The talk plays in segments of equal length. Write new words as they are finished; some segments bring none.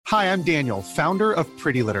Hi, I'm Daniel, founder of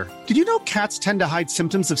Pretty Litter. Did you know cats tend to hide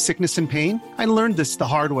symptoms of sickness and pain? I learned this the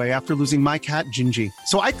hard way after losing my cat, Gingy.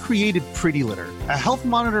 So I created Pretty Litter, a health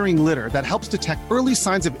monitoring litter that helps detect early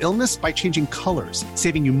signs of illness by changing colors,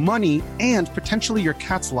 saving you money and potentially your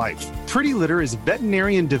cat's life. Pretty Litter is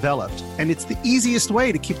veterinarian developed, and it's the easiest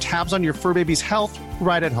way to keep tabs on your fur baby's health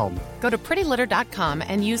right at home. Go to prettylitter.com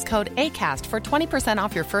and use code ACAST for 20%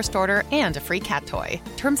 off your first order and a free cat toy.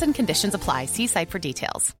 Terms and conditions apply. See site for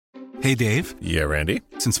details. Hey, Dave. Yeah, Randy.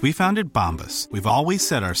 Since we founded Bombas, we've always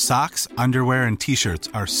said our socks, underwear, and T-shirts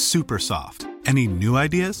are super soft. Any new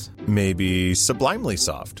ideas? Maybe sublimely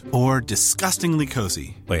soft. Or disgustingly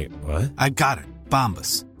cozy. Wait, what? I got it.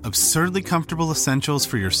 Bombas. Absurdly comfortable essentials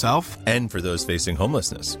for yourself and for those facing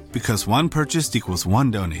homelessness. Because one purchased equals one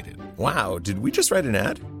donated. Wow, did we just write an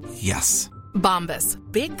ad? Yes. Bombas.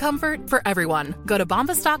 Big comfort for everyone. Go to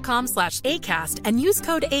bombas.com/ACAST and use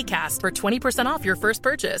code ACAST for 20% off your first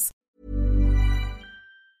purchase.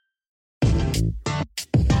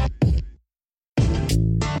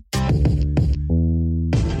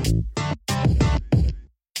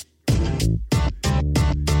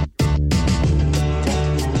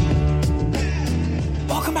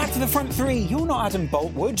 Welcome back to the front three. You're not Adam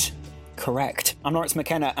Boltwood. Correct. I'm Lawrence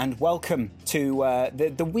McKenna, and welcome to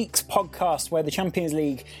the week's podcast where the Champions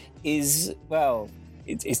League is, well,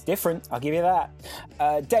 it's different. I'll give you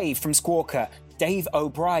that. Dave from Squawker, Dave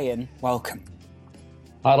O'Brien, welcome.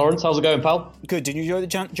 Hi Lawrence, how's it going, pal? Good. Did you enjoy the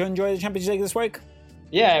Champions League this week?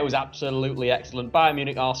 Yeah, it was absolutely excellent. Bayern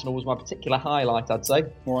Munich Arsenal was my particular highlight, I'd say.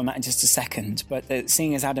 More on that in just a second. But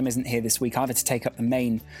seeing as Adam isn't here this week, I've had to take up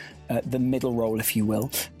the middle role, if you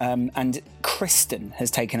will. And Kristen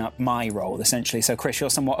has taken up my role, essentially. So, Chris, you're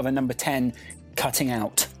somewhat of a number 10 cutting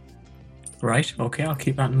out. Right, okay, I'll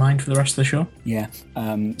keep that in mind for the rest of the show. Yeah,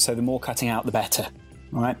 so the more cutting out, the better.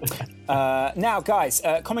 All right. Now, guys,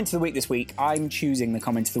 comment of the week this week. I'm choosing the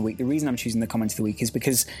comment of the week. The reason I'm choosing the comment of the week is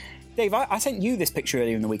because, Dave, I sent you this picture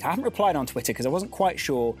earlier in the week. I haven't replied on Twitter because I wasn't quite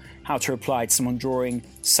sure how to reply to someone drawing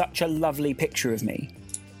such a lovely picture of me.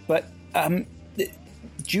 But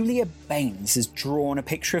Julia Baines has drawn a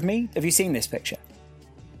picture of me. Have you seen this picture?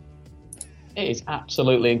 It is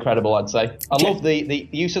absolutely incredible, I'd say. I love the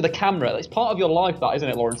use of the camera. It's part of your life, that, isn't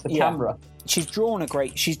it, Lawrence? The camera. She's drawn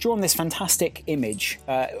this fantastic image,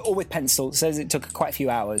 all with pencil. It says it took quite a few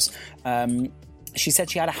hours. She said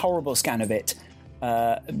she had a horrible scan of it,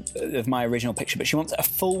 of my original picture, but she wants a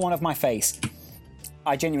full one of my face.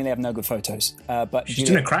 I genuinely have no good photos. But she's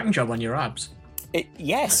done a cracking job on your abs.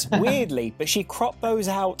 Yes, weirdly, but she cropped those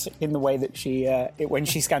out in the way that she when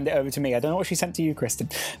she scanned it over to me. I don't know what she sent to you, Kristen.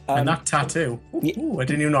 And that tattoo. Ooh, I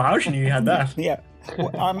didn't even know how she knew you had that. Yeah.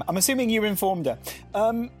 Well, I'm assuming you informed her.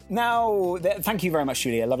 Now, thank you very much,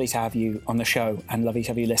 Julia. Lovely to have you on the show and lovely to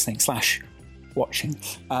have you listening / watching.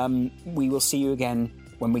 We will see you again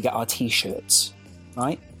when we get our T-shirts,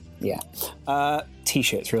 right? Yeah.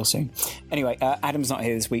 T-shirts real soon. Anyway, Adam's not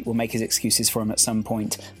here this week. We'll make his excuses for him at some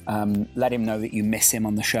point. Let him know that you miss him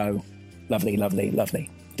on the show. Lovely, lovely,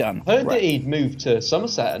 lovely. Done. Heard that he'd moved to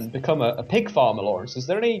Somerset and become a pig farmer, Lawrence. Is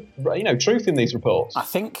there any truth in these reports? I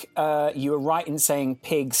think you were right in saying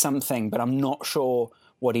pig something, but I'm not sure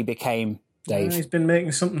what he became, Dave. He's been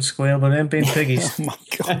making something squeal, but it ain't been piggies. Oh, my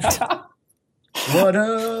God. What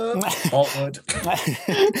up? Altwood.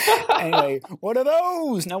 Anyway, what are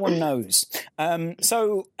those? No one knows.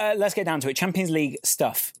 So let's get down to it. Champions League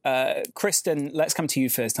stuff. Kristen, let's come to you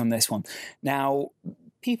first on this one. Now,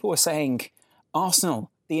 people were saying Arsenal,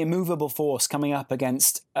 the immovable force coming up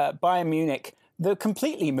against Bayern Munich, the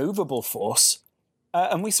completely movable force.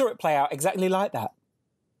 And we saw it play out exactly like that.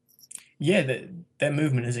 Yeah, their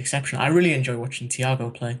movement is exceptional. I really enjoy watching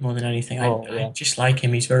Thiago play more than anything. I just like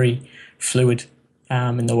him. He's very fluid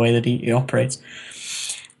in the way that he operates.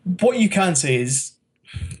 What you can say is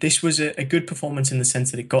this was a good performance in the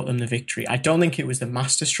sense that it got them the victory. I don't think it was the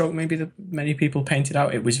masterstroke maybe that many people painted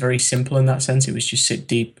out. It was very simple in that sense. It was just sit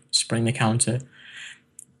deep, spring the counter.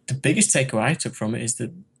 The biggest takeaway I took from it is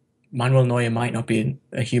that Manuel Neuer might not be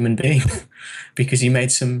a human being because he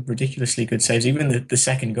made some ridiculously good saves. Even the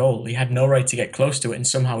second goal, he had no right to get close to it, and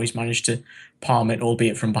somehow he's managed to palm it,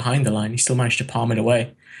 albeit from behind the line. He still managed to palm it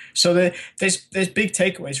away. So there's big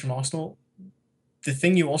takeaways from Arsenal. The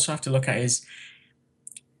thing you also have to look at is,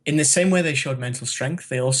 in the same way they showed mental strength,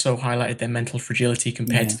 they also highlighted their mental fragility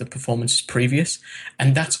compared to the performances previous.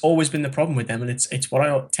 And that's always been the problem with them. And it's what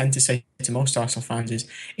I tend to say to most Arsenal fans is,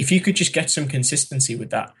 if you could just get some consistency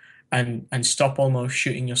with that, and stop almost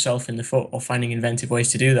shooting yourself in the foot or finding inventive ways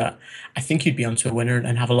to do that, I think you'd be onto a winner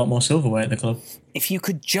and have a lot more silverware at the club. If you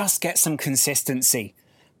could just get some consistency.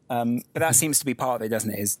 But that seems to be part of it,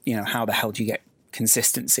 doesn't it? Is, how the hell do you get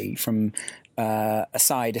consistency from a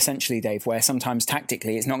side, essentially, Dave, where sometimes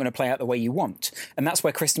tactically it's not going to play out the way you want. And that's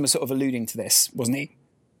where Kristen was sort of alluding to this, wasn't he?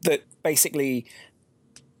 That basically,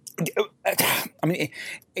 I mean,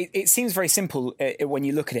 it seems very simple when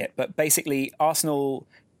you look at it, but basically Arsenal,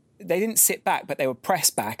 they didn't sit back, but they were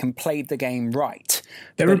pressed back and played the game right.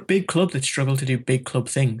 They're a big club that struggle to do big club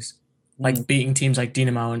things, like beating teams like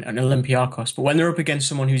Dinamo and Olympiacos. But when they're up against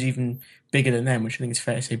someone who's even bigger than them, which I think is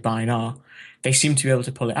fair to say Bayern are, they seem to be able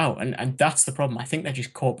to pull it out. And that's the problem. I think they're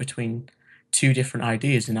just caught between two different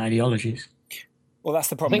ideas and ideologies. Well, that's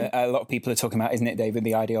the problem that a lot of people are talking about, isn't it, David,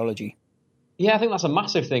 the ideology? Yeah, I think that's a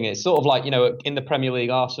massive thing. It's sort of like, in the Premier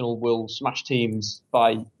League, Arsenal will smash teams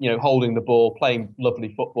by, holding the ball, playing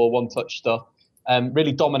lovely football, one-touch stuff,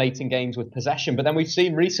 really dominating games with possession. But then we've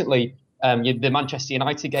seen recently the Manchester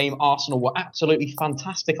United game, Arsenal were absolutely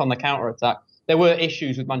fantastic on the counter-attack. There were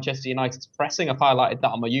issues with Manchester United's pressing. I've highlighted that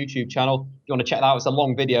on my YouTube channel. If you want to check that out, it's a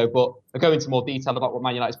long video, but I'll go into more detail about what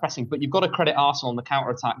Man United's pressing. But you've got to credit Arsenal on the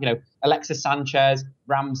counter-attack. Alexis Sanchez,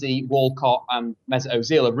 Ramsey, Walcott, and Mesut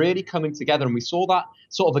Ozil are really coming together. And we saw that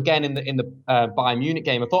sort of again in the Bayern Munich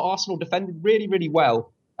game. I thought Arsenal defended really, really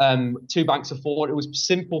well. 2 banks of 4. It was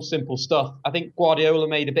simple stuff. I think Guardiola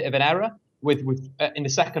made a bit of an error with in the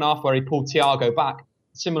second half where he pulled Thiago back.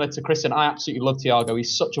 Similar to Christian, I absolutely love Thiago.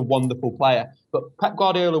 He's such a wonderful player. But Pep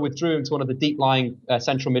Guardiola withdrew him to one of the deep-lying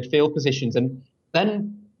central midfield positions. And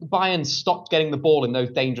then Bayern stopped getting the ball in those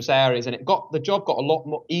dangerous areas. And the job got a lot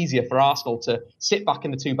more easier for Arsenal to sit back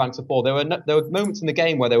in the 2 banks of 4. There were moments in the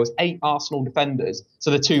game where there was 8 Arsenal defenders,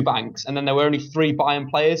 so the 2 banks. And then there were only 3 Bayern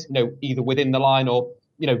players, either within the line or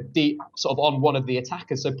sort of on one of the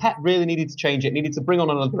attackers. So Pep really needed to change it, needed to bring on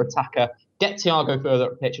another attacker, get Thiago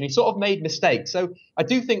further up pitch, and he sort of made mistakes. So I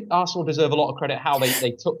do think Arsenal deserve a lot of credit how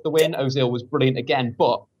they took the win. Ozil was brilliant again,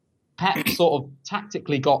 but Pep sort of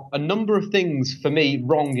tactically got a number of things for me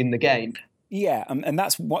wrong in the game. Yeah, and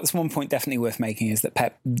that's one point definitely worth making is that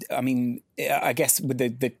Pep, I mean, I guess with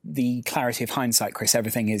the clarity of hindsight, Chris,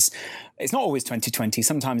 everything it's not always 2020.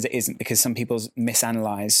 Sometimes it isn't because some people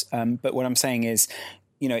misanalyze. But what I'm saying is,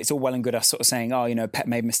 it's all well and good us sort of saying, Pep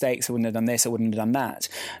made mistakes, I wouldn't have done this, I wouldn't have done that.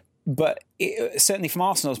 But certainly from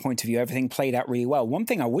Arsenal's point of view, everything played out really well. One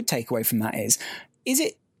thing I would take away from that is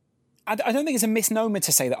it, I don't think it's a misnomer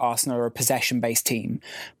to say that Arsenal are a possession-based team,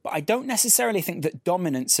 but I don't necessarily think that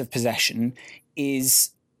dominance of possession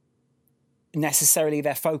is necessarily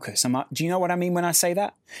their focus. Do you know what I mean when I say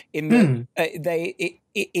that? It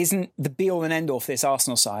isn't the be-all and end-all for this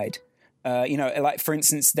Arsenal side. Like for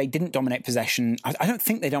instance, they didn't dominate possession. I don't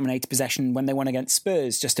think they dominated possession when they won against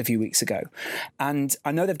Spurs just a few weeks ago. And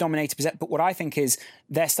I know they've dominated possession, but what I think is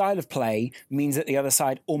their style of play means that the other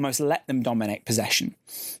side almost let them dominate possession.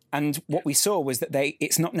 And what we saw was that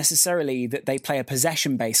it's not necessarily that they play a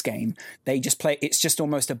possession-based game. It's just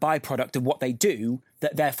almost a byproduct of what they do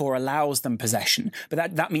that therefore allows them possession.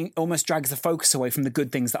 But that almost drags the focus away from the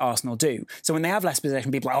good things that Arsenal do. So when they have less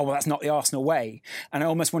possession, people are like, that's not the Arsenal way. And I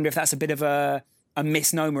almost wonder if that's a bit of a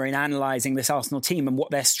misnomer in analysing this Arsenal team and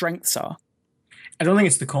what their strengths are. I don't think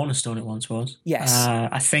it's the cornerstone it once was. Yes.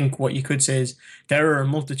 I think what you could say is there are a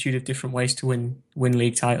multitude of different ways to win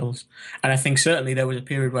league titles. And I think certainly there was a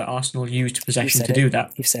period where Arsenal used possession to do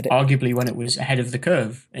that. You've said it. Arguably when it was ahead of the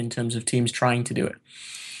curve in terms of teams trying to do it.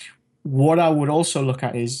 What I would also look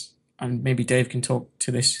at is, and maybe Dave can talk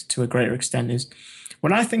to this to a greater extent, is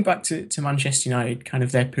when I think back to Manchester United, kind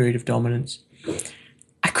of their period of dominance,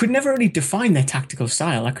 I could never really define their tactical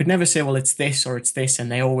style. I could never say, well, it's this or it's this,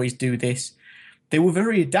 and they always do this. They were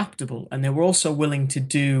very adaptable, and they were also willing to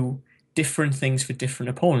do different things for different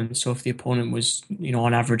opponents. So if the opponent was,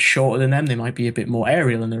 on average shorter than them, they might be a bit more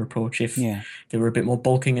aerial in their approach. If they were a bit more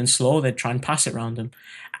bulking and slow, they'd try and pass it around them.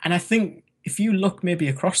 And I think if you look maybe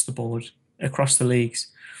across the board, across the leagues,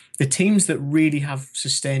 the teams that really have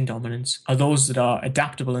sustained dominance are those that are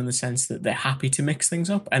adaptable in the sense that they're happy to mix things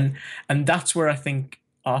up. And that's where I think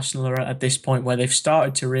Arsenal are at this point where they've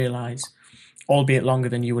started to realise, albeit longer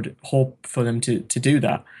than you would hope for them to do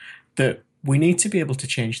that we need to be able to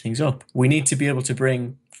change things up. We need to be able to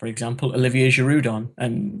bring, for example, Olivier Giroud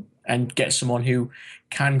on and get someone who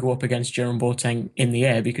can go up against Jerome Boateng in the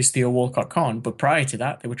air because Theo Walcott can't. But prior to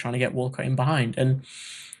that, they were trying to get Walcott in behind. And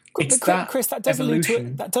it's Chris, that does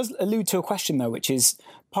allude to a question, though, which is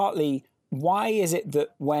partly why is it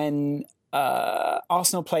that when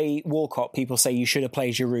Arsenal play Walcott, people say you should have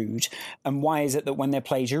played Giroud, and why is it that when they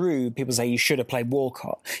play Giroud, people say you should have played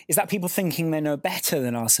Walcott? Is that people thinking they know better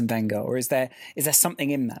than Arsene Wenger, or is there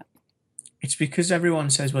something in that? It's because everyone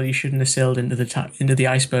says, well, you shouldn't have sailed into the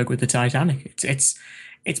iceberg with the Titanic.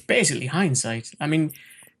 It's basically hindsight. I mean,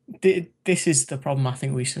 this is the problem I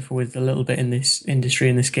think we suffer with a little bit in this industry,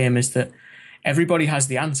 in this game, is that everybody has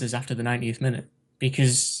the answers after the 90th minute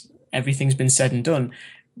because everything's been said and done.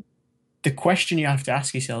 The question you have to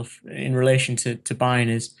ask yourself in relation to Bayern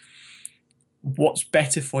is, what's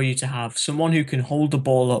better for you to have? Someone who can hold the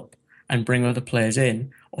ball up and bring other players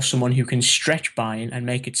in, or someone who can stretch Bayern and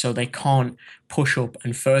make it so they can't push up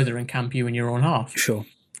and further and camp you in your own half? Sure.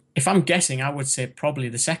 If I'm guessing, I would say probably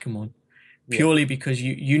the second one, purely because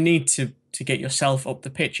you need to get yourself up the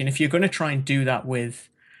pitch. And if you're going to try and do that with,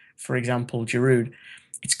 for example, Giroud,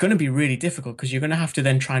 it's going to be really difficult because you're going to have to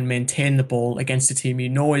then try and maintain the ball against a team you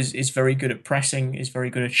know is very good at pressing, is very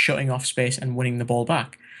good at shutting off space and winning the ball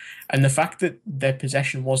back. And the fact that their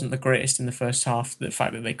possession wasn't the greatest in the first half, the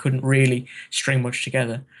fact that they couldn't really string much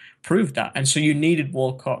together, proved that. And so you needed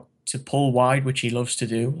Walcott to pull wide, which he loves to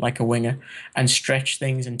do, like a winger, and stretch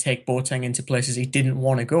things and take Boateng into places he didn't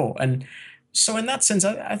want to go. And so in that sense,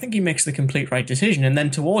 I think he makes the complete right decision. And then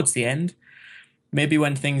towards the end, maybe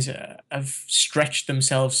when things have stretched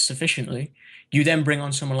themselves sufficiently, you then bring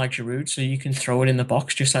on someone like Giroud so you can throw it in the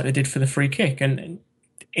box just like they did for the free kick. And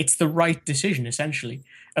it's the right decision, essentially.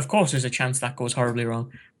 Of course, there's a chance that goes horribly wrong,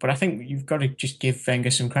 but I think you've got to just give Wenger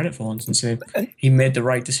some credit for once and say he made the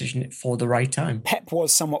right decision for the right time. Pep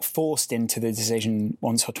was somewhat forced into the decision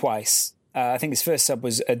once or twice. I think his first sub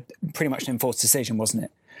was pretty much an enforced decision, wasn't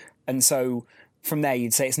it? And so from there,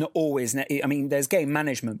 you'd say it's not always... I mean, there's game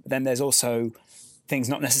management, but then there's also things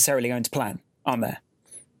not necessarily going to plan, aren't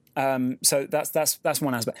there? So that's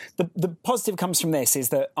one aspect. The positive comes from this is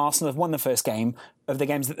that Arsenal have won the first game of the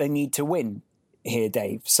games that they need to win here,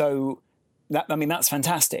 Dave. So that's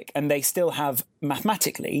fantastic, and they still have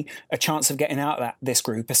mathematically a chance of getting out of this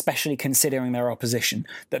group, especially considering their opposition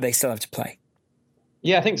that they still have to play.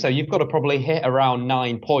 Yeah, I think so. You've got to probably hit around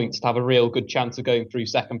 9 points to have a real good chance of going through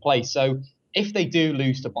second place. So if they do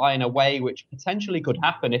lose to Bayern away, which potentially could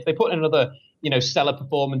happen, if they put in another stellar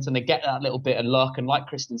performance and they get that little bit of luck, and like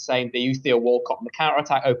Kristen's saying, they use Theo Walcott on the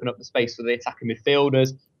counter-attack, open up the space for the attacking midfielders,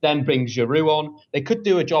 then bring Giroud on. They could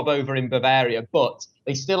do a job over in Bavaria, but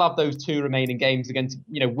they still have those 2 remaining games against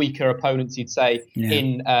weaker opponents, you'd say,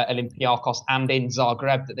 in Olympiacos and in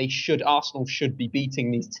Zagreb, that Arsenal should be beating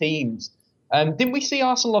these teams. Didn't we see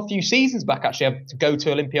Arsenal a few seasons back actually have to go to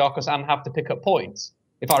Olympiacos and have to pick up points,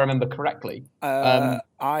 if I remember correctly?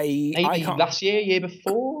 Maybe last year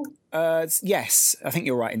before? Yes, I think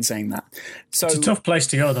you're right in saying that. So it's a tough place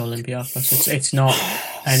to go, though, Olympiacos. It's not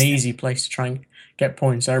an easy place to try and get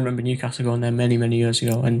points. I remember Newcastle going there many, many years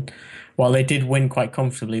ago, and while they did win quite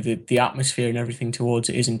comfortably, the atmosphere and everything towards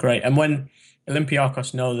it isn't great. And when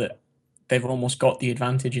Olympiacos know that they've almost got the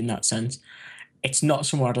advantage in that sense, it's not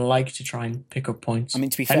somewhere I'd like to try and pick up points. I mean,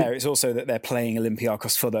 to be fair, it's also that they're playing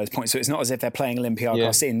Olympiacos for those points. So it's not as if they're playing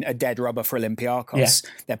Olympiacos in a dead rubber for Olympiacos. Yeah.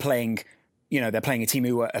 They're playing a team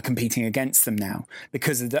who are competing against them now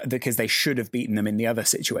because they should have beaten them in the other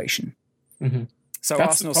situation. Mm-hmm. So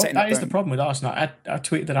Arsenal that is the problem with Arsenal. I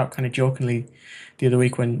tweeted that out kind of jokingly the other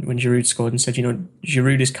week when Giroud scored and said,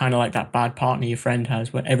 Giroud is kind of like that bad partner your friend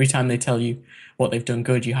has, where every time they tell you what they've done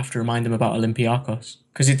good, you have to remind them about Olympiacos.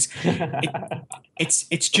 Because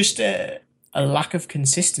it's just a lack of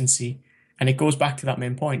consistency, and it goes back to that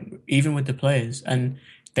main point, even with the players. And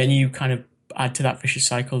then you kind of add to that vicious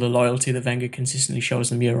cycle the loyalty that Wenger consistently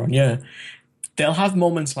shows them year on year. They'll have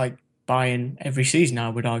moments like Bayern every season, I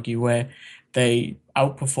would argue, where they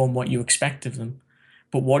outperform what you expect of them.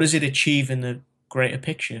 But what does it achieve in the greater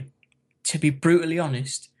picture? To be brutally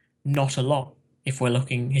honest, not a lot, if we're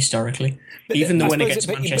looking historically. Even the win against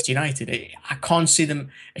Manchester United, I can't see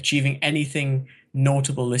them achieving anything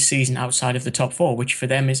notable this season outside of the top 4, which for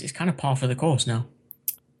them is kind of par for the course now.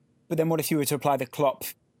 But then what if you were to apply the Klopp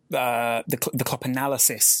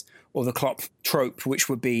analysis or the Klopp trope, which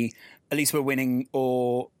would be at least we're winning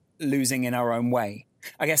or losing in our own way?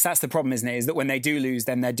 I guess that's the problem, isn't it? Is that when they do lose,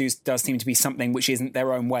 then there does seem to be something which isn't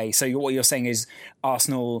their own way. So what you're saying is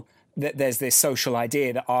Arsenal, there's this social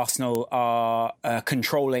idea that Arsenal are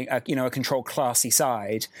controlling, a controlled, classy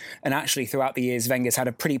side. And actually, throughout the years, Wenger's had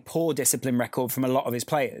a pretty poor discipline record from a lot of his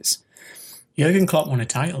players. Jurgen Klopp won a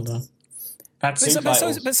title, though. But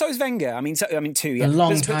so is Wenger. I mean, 2. Yeah. A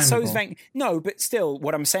long time so ago. Is Wenger. No, but still,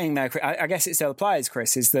 what I'm saying there, I guess it still applies,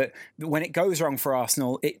 Chris, is that when it goes wrong for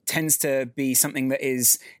Arsenal, it tends to be something that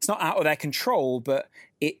it's not out of their control, but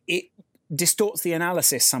it distorts the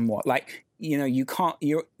analysis somewhat. Like, you can't.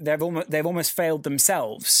 They've almost failed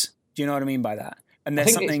themselves. Do you know what I mean by that? And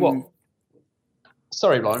there's something.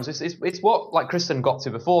 Sorry, Lawrence. It's what like Kristen got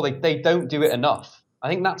to before. They don't do it enough. I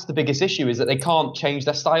think that's the biggest issue, is that they can't change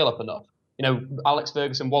their style up enough. Alex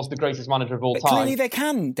Ferguson was the greatest manager of all time. Clearly they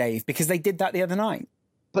can, Dave, because they did that the other night.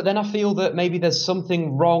 But then I feel that maybe there's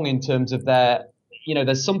something wrong in terms of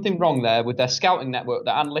there's something wrong there with their scouting network,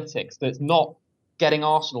 their analytics, that's not getting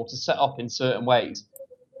Arsenal to set up in certain ways.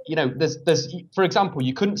 There's for example,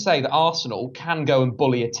 you couldn't say that Arsenal can go and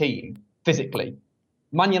bully a team physically.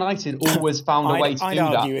 Man United always found a way to do that.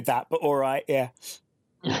 I'd argue with that, but all right, yeah.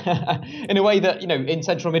 In a way that, in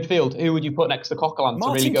central midfield, who would you put next to Coquelin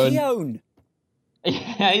to really go? Keown.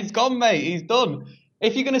 Yeah, he's gone, mate. He's done.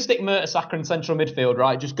 If you're going to stick Mertesacker in central midfield,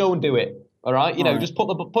 right, just go and do it. All right, just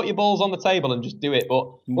put your balls on the table and just do it.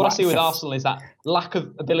 But what I see with Arsenal is that lack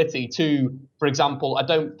of ability to, for example, I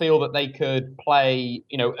don't feel that they could play,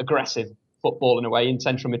 aggressive football in a way in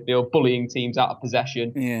central midfield, bullying teams out of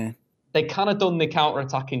possession. Yeah, they kind of done the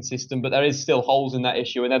counter-attacking system, but there is still holes in that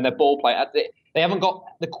issue. And then their ball play, they haven't got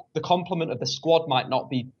the complement of the squad might not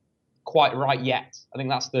be quite right yet. I think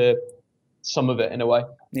that's the sum of it in a way.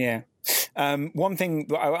 Yeah. One thing,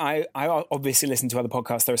 I obviously listen to other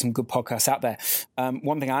podcasts. There are some good podcasts out there.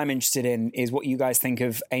 One thing I'm interested in is what you guys think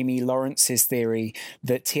of Amy Lawrence's theory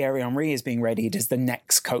that Thierry Henry is being readied as the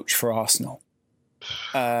next coach for Arsenal,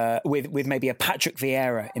 with maybe a Patrick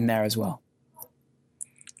Vieira in there as well.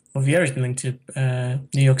 Well, Vieira's been linked to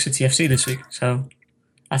New York City FC this week, so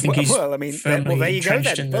I think he's there you go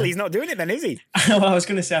then. Well, he's not doing it then, is he? Well, I was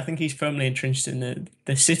going to say I think he's firmly entrenched in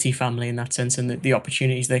the City family in that sense, and the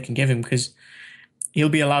opportunities they can give him, because he'll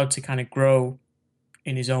be allowed to kind of grow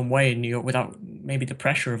in his own way in New York without maybe the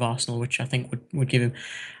pressure of Arsenal, which I think would give him.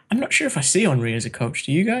 I'm not sure if I see Henry as a coach.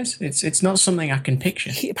 Do you guys? It's not something I can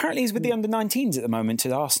picture. Apparently he's with the under-19s at the moment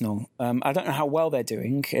at Arsenal. I don't know how well they're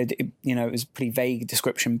doing. It was a pretty vague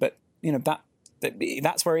description, but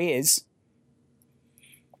that's where he is.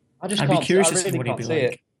 I'd be curious to see what he'd be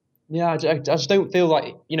like. Yeah, I just don't feel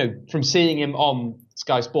like, from seeing him on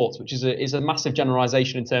Sky Sports, which is a massive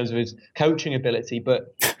generalisation in terms of his coaching ability,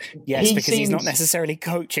 but yes, because he's not necessarily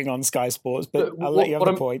coaching on Sky Sports, but I'll let you have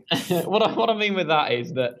the point. What I mean with that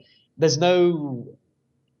is that there's no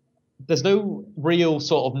real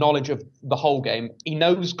sort of knowledge of the whole game. He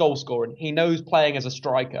knows goal scoring. He knows playing as a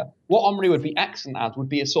striker. What Omri would be excellent at would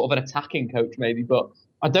be a sort of an attacking coach maybe, but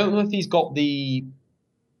I don't know if he's got the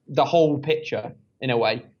whole picture in a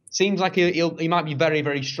way. Seems like he might be very,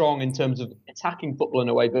 very strong in terms of attacking football in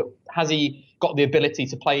a way, but has he got the ability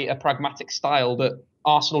to play a pragmatic style that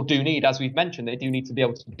Arsenal do need? As we've mentioned, they do need to be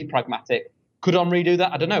able to be pragmatic. Could Henry do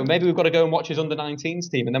that? I don't know. Maybe we've got to go and watch his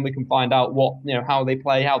under-19s team, and then we can find out how they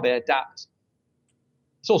play, how they adapt.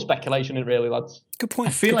 It's all speculation, really, lads. Good point.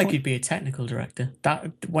 I feel like he'd be a technical director.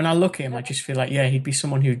 That when I look at him, I just feel like, he'd be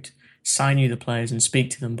someone who'd sign you the players and speak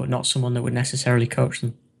to them, but not someone that would necessarily coach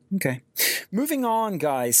them. Okay. Moving on,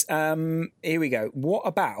 guys. Here we go. What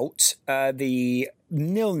about the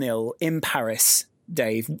 0-0 in Paris,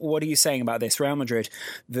 Dave? What are you saying about this? Real Madrid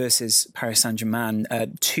versus Paris Saint-Germain,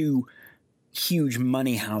 two huge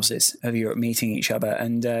money houses of Europe meeting each other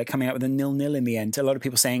and coming out with a 0-0 in the end. A lot of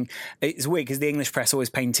people saying it's weird because the English press always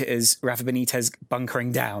paint it as Rafa Benitez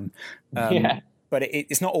bunkering down. But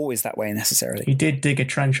it's not always that way necessarily. He did dig a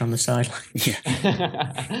trench on the sideline. Yeah.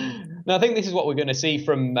 No, I think this is what we're going to see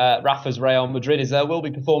from Rafa's Real Madrid. Is there will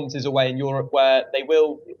be performances away in Europe where they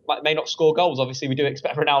may not score goals. Obviously, we do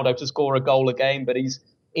expect Ronaldo to score a goal a game, but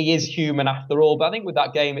he is human after all. But I think with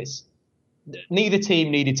that game, neither team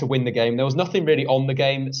needed to win the game. There was nothing really on the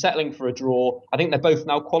game, settling for a draw. I think they're both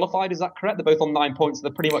now qualified. Is that correct? They're both on 9 points.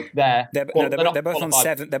 They're pretty much there. They're both on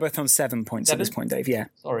 7. They're both on 7 points at this point, Dave. Yeah.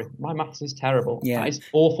 Sorry, my maths is terrible. Yeah, that is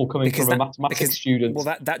awful coming from a mathematics student.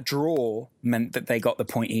 Well, that draw meant that they got the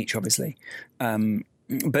point each, obviously.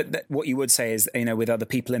 But what you would say is, with other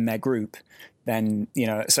people in their group, then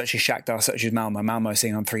such as Shakhtar, such as Malmo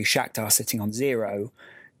sitting on 3, Shakhtar sitting on 0.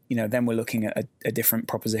 Then we're looking at a different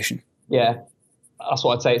proposition. Yeah, that's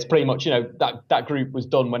what I'd say. It's pretty much, that group was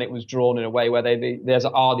done when it was drawn in a way where there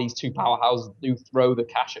are these two powerhouses who throw the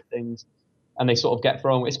cash at things and they sort of get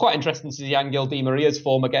thrown. It's quite interesting to see Angel Di Maria's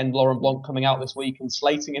form again. Laurent Blanc coming out this week and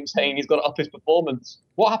slating him, saying he's got to up his performance.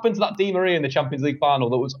 What happened to that Di Maria in the Champions League final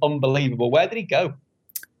that was unbelievable? Where did he go?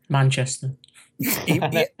 Manchester.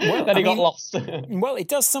 Then he got lost. Well, it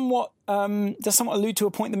does somewhat allude to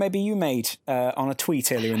a point that maybe you made on a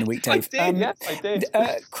tweet earlier in the week, Dave. Yes, I did.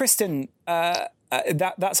 Kristen,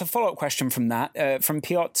 that's a follow-up question from that, from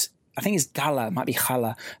Piotr. I think it's Gala, might be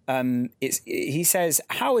Chala. He says,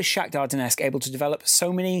 how is Shakhtar Donetsk able to develop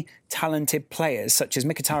so many talented players such as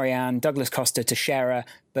Mkhitaryan, Douglas Costa, Teixeira,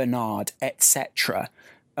 Bernard, etc.?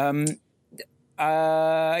 It's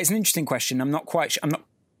an interesting question. I'm not quite sure.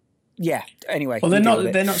 Yeah. Anyway. Well,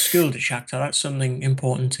 they're not skilled at Shakhtar. That's something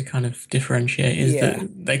important to kind of differentiate. That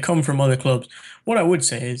they come from other clubs. What I would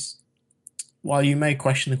say is, while you may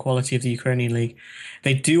question the quality of the Ukrainian league,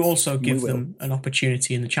 they do also give them an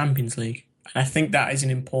opportunity in the Champions League. And I think that is an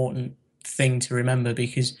important thing to remember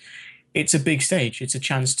because it's a big stage. It's a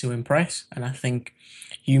chance to impress. And I think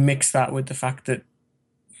you mix that with the fact that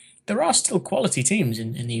there are still quality teams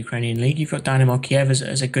in the Ukrainian league. You've got Dynamo Kiev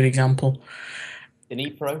as a good example.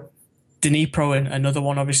 Dnipro, another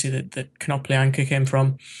one, obviously, that Konoplyanka came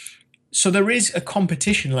from. So there is a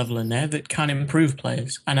competition level in there that can improve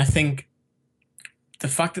players. And I think the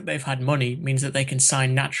fact that they've had money means that they can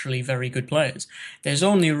sign naturally very good players. There's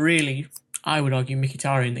only really, I would argue,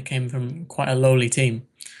 Mkhitaryan that came from quite a lowly team.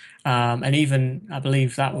 And even, I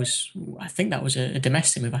believe that was a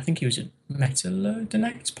domestic move. I think he was at Metal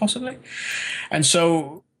Donetsk, possibly. And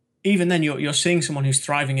so even then, you're seeing someone who's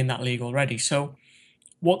thriving in that league already. So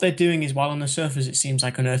what they're doing is, while on the surface it seems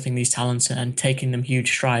like unearthing these talents and taking them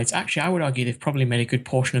huge strides, actually I would argue they've probably made a good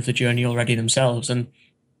portion of the journey already themselves. And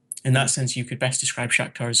in that sense, you could best describe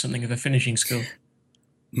Shakhtar as something of a finishing school.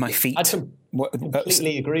 My feet. I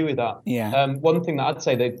completely agree with that. Yeah. One thing that I'd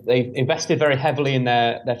say, they've invested very heavily in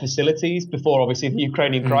their facilities before, obviously, the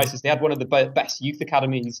Ukrainian crisis. They had one of the best youth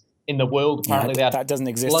academies in the world. Apparently, they had that doesn't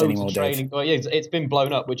exist anymore, Dave. Well, yeah, it's been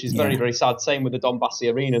blown up, which is very, very sad. Same with the Donbass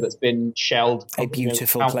arena that's been shelled. A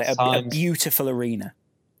beautiful a beautiful arena.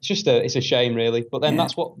 It's just it's a shame, really. But then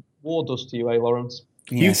that's what war does to you, Lawrence?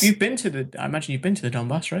 Yes. You've been to I imagine you've been to the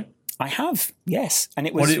Donbass, right? I have, yes. And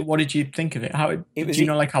it was. What did you think of it? Do you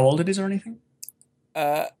know like how old it is or anything?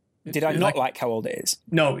 Did I not like how old it is?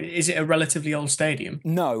 No. Is it a relatively old stadium?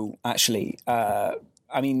 No, actually. I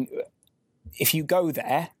mean, if you go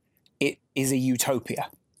there, it is a utopia.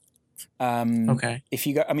 Okay. If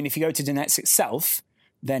you go to Donetsk itself,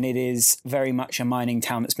 then it is very much a mining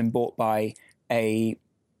town that's been bought by a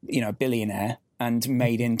billionaire and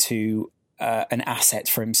made into an asset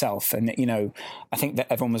for himself. And I think that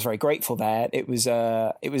everyone was very grateful there. It was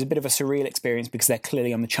a bit of a surreal experience because they're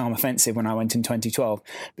clearly on the charm offensive when I went in 2012.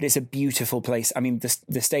 But it's a beautiful place. I mean,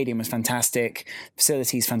 the stadium was fantastic,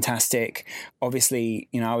 facilities fantastic. Obviously,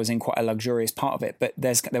 I was in quite a luxurious part of it, but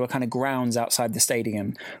there were kind of grounds outside the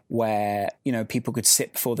stadium where people could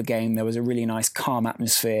sit before the game. There was a really nice calm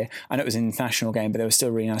atmosphere. I know it was an international game, but there was still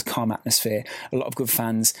a really nice calm atmosphere. A lot of good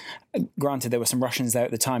fans. Granted, there were some Russians there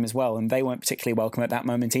at the time as well, and they weren't particularly welcome at that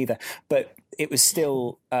moment either. But it was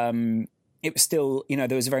still, there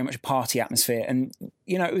was very much a party atmosphere, and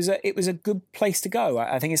it was a good place to go.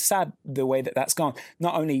 I think it's sad the way that's gone,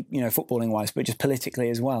 not only footballing wise, but just politically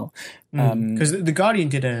as well. Because the Guardian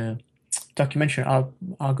did a documentary.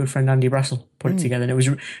 Our good friend Andy Brassel put it together, and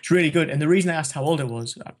it's really good. And the reason I asked how old it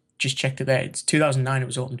was, I just checked it there. It's 2009. It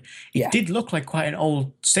was opened. It did look like quite an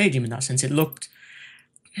old stadium in that sense. It looked.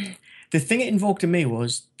 The thing it invoked in me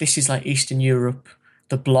was, this is like Eastern Europe,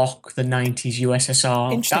 the bloc, the 90s,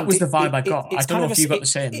 USSR. That was the vibe I got. I don't know if you got the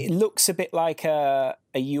same. It looks a bit like a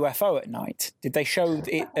UFO at night. Did they show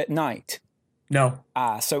it at night? No.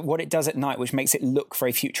 So what it does at night, which makes it look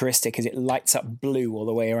very futuristic, is it lights up blue all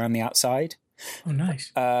the way around the outside. Oh,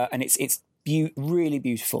 nice. And it's really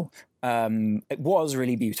beautiful. It was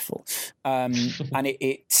really beautiful. And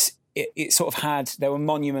it sort of there were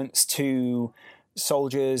monuments to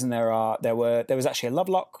soldiers, and there was actually a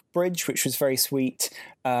Lovelock Bridge, which was very sweet,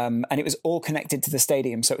 and it was all connected to the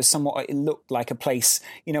stadium, so it looked like a place,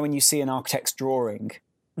 when you see an architect's drawing,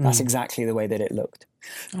 that's exactly the way that it looked.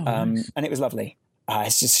 Nice. And it was lovely.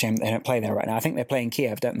 It's just a shame they don't play there right now. I think they're playing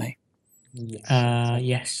Kiev, don't they?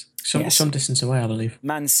 Yes. Some distance away, I believe.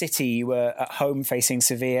 Man City were at home facing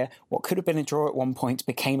Sevilla. What could have been a draw at one point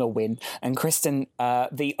became a win. And Kristen,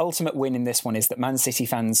 the ultimate win in this one is that Man City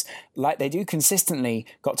fans, like they do consistently,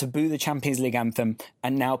 got to boo the Champions League anthem,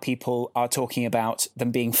 and now people are talking about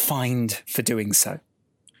them being fined for doing so.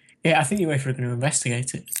 Yeah, I think UEFA are going to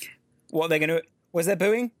investigate it. What they're going to... Was there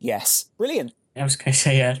booing? Yes. Brilliant. I was going to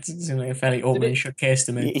say, yeah, it seems like a fairly open shut case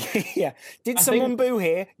to me. Yeah. Did someone boo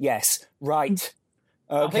here? Yes. Right.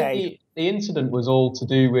 Okay. I think the incident was all to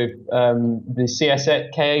do with the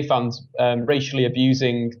CSKA fans racially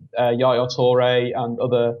abusing Yaya Toure and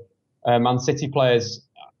other Man City players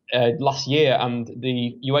last year, and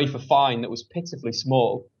the UEFA fine that was pitifully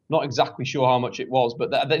small. Not exactly sure how much it was,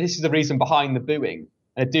 but this is the reason behind the booing.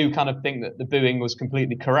 And I do kind of think that the booing was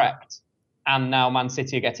completely correct. And now Man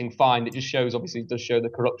City are getting fined. It just shows, obviously, it does show the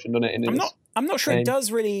corruption, doesn't it? I'm not sure it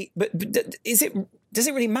does really, but does it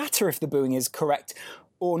really matter if the booing is correct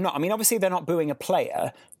or not? I mean, obviously they're not booing a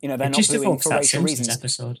player. They're not booing for racial reasons.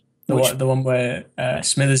 Episode. The one where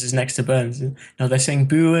Smithers is next to Burns. No, they're saying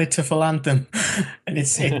boo to full anthem. And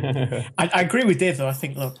I agree with Dave, though. I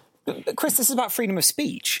think, look. But Chris, this is about freedom of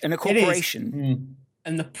speech and a corporation.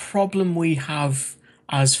 And the problem we have,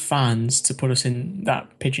 as fans, to put us in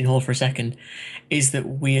that pigeonhole for a second, is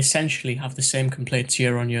that we essentially have the same complaints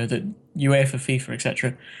year on year, that UEFA, FIFA,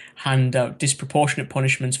 etc. hand out disproportionate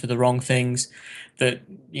punishments for the wrong things, that,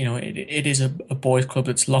 you know, it is a boys' club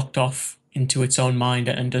that's locked off into its own mind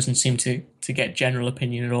and doesn't seem to get general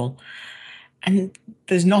opinion at all. And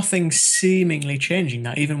there's nothing seemingly changing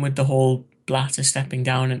that, even with the whole Blatter stepping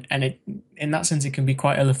down, and it, in that sense, it can be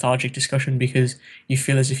quite a lethargic discussion because you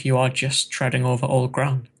feel as if you are just treading over old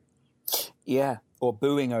ground. Yeah, or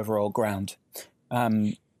booing over old ground.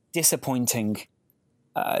 Disappointing,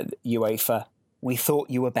 UEFA. We thought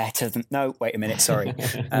you were better than... No, wait a minute, sorry.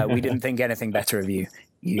 We didn't think anything better of you.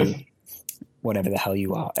 You, whatever the hell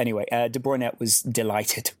you are. Anyway, De Bruyne was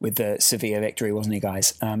delighted with the Sevilla victory, wasn't he,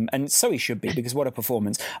 guys? And so he should be, because what a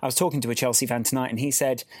performance. I was talking to a Chelsea fan tonight, and he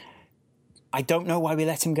said, I don't know why we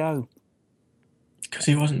let him go. Because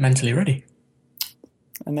he wasn't mentally ready.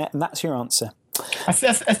 And that's your answer. I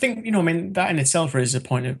think, you know, I mean, that in itself raises a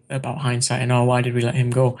point about hindsight and, why did we let him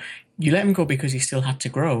go? You let him go because he still had to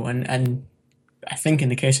grow. And I think in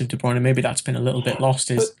the case of De Bruyne, maybe that's been a little bit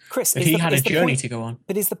lost, is Chris, that he had a journey to go on.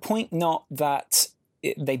 But is the point not that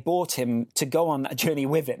they bought him to go on that journey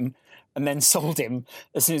with him and then sold him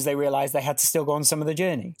as soon as they realised they had to still go on some of the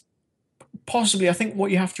journey? Possibly. I think what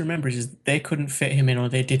you have to remember is they couldn't fit him in, or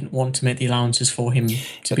they didn't want to make the allowances for him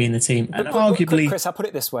to be in the team. And arguably... Chris, I'll put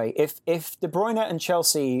it this way. If De Bruyne and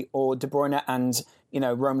Chelsea, or De Bruyne and, you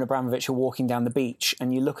know, Roman Abramovich are walking down the beach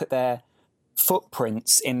and you look at their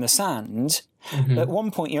footprints in the sand, at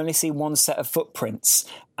one point you only see one set of footprints,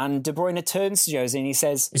 and De Bruyne turns to Jose and he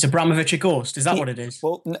says... Is Abramovich a ghost? Is that what it is?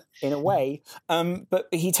 Well, in a way. But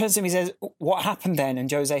he turns to him and he says, what happened then? And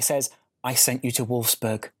Jose says, I sent you to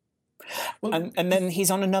Wolfsburg. Well, and then he's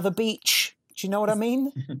on another beach. Do you know what I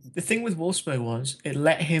mean? The thing with Wolfsburg was it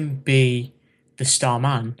let him be the star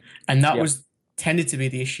man, and that was tended to be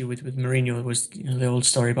the issue with Mourinho. It was, you know, the old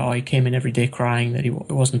story about how he came in every day crying that he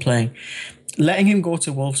wasn't playing. Letting him go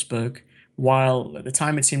to Wolfsburg, while at the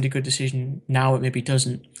time it seemed a good decision, now it maybe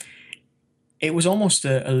doesn't. It was almost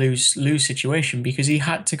a lose situation, because he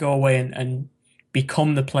had to go away and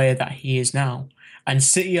become the player that he is now. And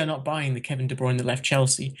City are not buying the Kevin De Bruyne that left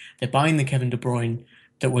Chelsea. They're buying the Kevin De Bruyne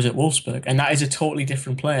that was at Wolfsburg. And that is a totally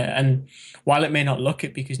different player. And while it may not look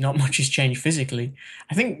it because not much has changed physically,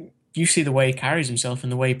 I think you see the way he carries himself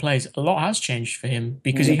and the way he plays. A lot has changed for him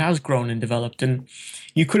because he has grown and developed. And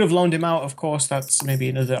you could have loaned him out, of course. That's maybe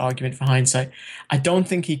another argument for hindsight. I don't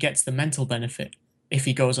think he gets the mental benefit if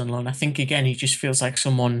he goes on loan. I think, again, he just feels like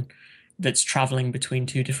someone that's travelling between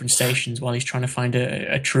two different stations while he's trying to find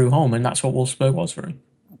a true home, and that's what Wolfsburg was for him.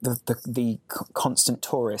 The constant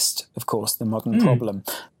tourist, of course, the modern problem.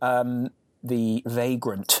 The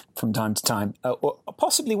vagrant from time to time, or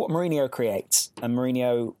possibly what Mourinho creates. And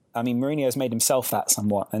Mourinho's made himself that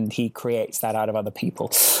somewhat, and he creates that out of other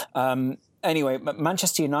people. Anyway,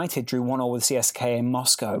 Manchester United drew 1-1 with CSKA in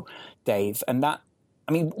Moscow, Dave, and that,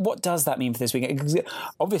 I mean, what does that mean for this weekend?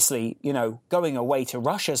 Obviously, you know, going away to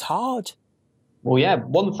Russia's hard. Well, yeah,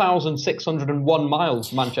 1,601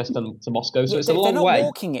 miles Manchester to Moscow, so it's a long way. They're not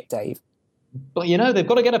walking it, Dave. But, you know, they've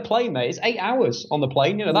got to get a plane, mate. It's 8 hours on the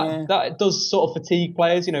plane. You know, that does sort of fatigue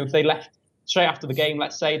players. You know, if they left straight after the game,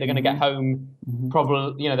 let's say, they're going to get home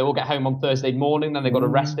probably, you know, they will get home on Thursday morning, then they've got to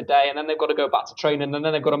rest a day, and then they've got to go back to training, and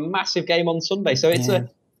then they've got a massive game on Sunday. So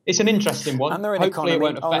it's an interesting one. And they're in Hopefully economy. It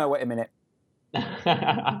won't affect... Oh, no, wait a minute.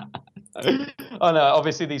 Oh no,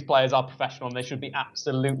 obviously these players are professional and they should be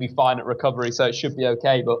absolutely fine at recovery, so it should be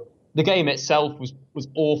okay. But the game itself was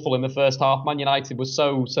awful in the first half. Man United was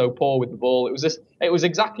so poor with the ball. It was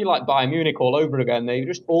exactly like Bayern Munich all over again. They were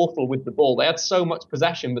just awful with the ball. They had so much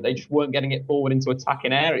possession, but they just weren't getting it forward into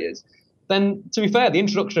attacking areas. Then, to be fair, the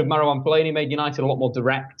introduction of Marouane Fellaini made United a lot more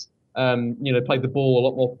direct. You know, played the ball a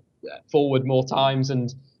lot more forward more times,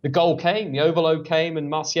 and the goal came, the overload came, and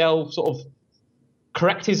Martial sort of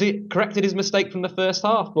corrected his mistake from the first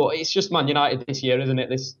half. But it's just Man United this year, isn't it?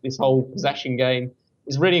 This whole possession game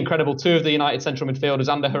is really incredible. Two of the United central midfielders,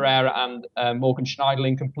 Ander Herrera and Morgan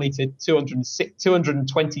Schneiderlin, completed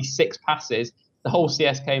 226 passes. The whole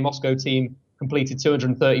CSKA Moscow team completed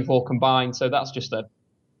 234 combined. So that's just a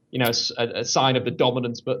sign of the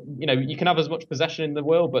dominance. But, you know, you can have as much possession in the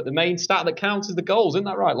world, but the main stat that counts is the goals. Isn't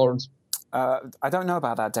that right, Lawrence? I don't know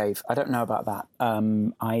about that, Dave. I don't know about that.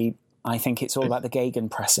 I think it's all about the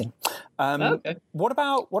gegenpressing. Okay. What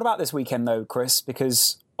about this weekend, though, Chris?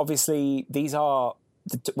 Because obviously these are,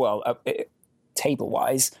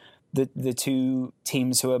 table-wise, the two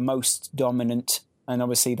teams who are most dominant and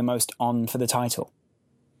obviously the most on for the title.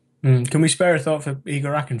 Can we spare a thought for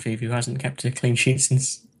Igor Akinfeev, who hasn't kept a clean sheet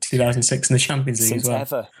since 2006 in the Champions League Since as well.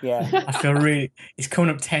 Ever, yeah. I feel really, it's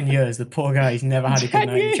coming up 10 years. The poor guy, he's never had a good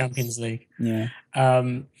night in the Champions League. Yeah.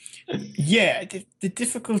 The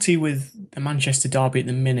difficulty with the Manchester derby at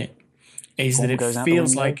the minute is that it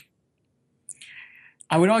feels like,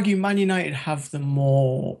 I would argue Man United have the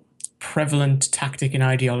more prevalent tactic and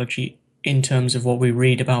ideology in terms of what we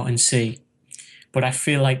read about and see. But I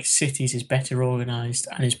feel like City's is better organised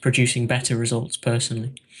and is producing better results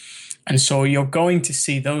personally. And so you're going to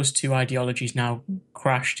see those two ideologies now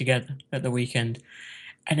crash together at the weekend.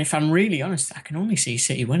 And if I'm really honest, I can only see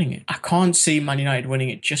City winning it. I can't see Man United winning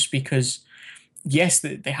it just because, yes,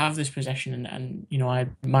 they have this possession and you know, I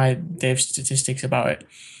admire Dave's statistics about it.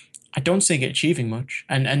 I don't see it achieving much.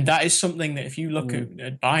 And that is something that if you look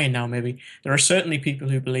at Bayern now, maybe, there are certainly people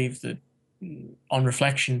who believe that, on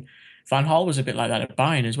reflection, Van Gaal was a bit like that at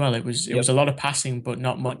Bayern as well. It was a lot of passing, but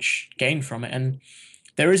not much gain from it. And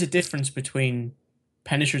there is a difference between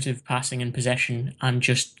penetrative passing and possession and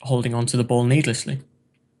just holding on to the ball needlessly.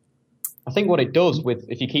 I think what it does with,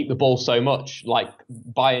 if you keep the ball so much, like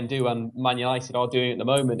Bayern do and Man United are doing at the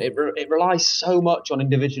moment, it relies so much on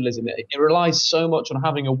individualism. It relies so much on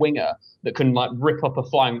having a winger that can like rip up a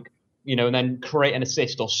flank, you know, and then create an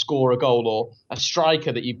assist or score a goal, or a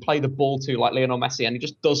striker that you play the ball to like Lionel Messi and he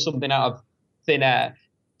just does something out of thin air,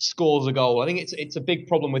 scores a goal. I think it's a big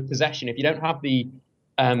problem with possession. If you don't have the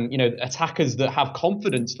attackers that have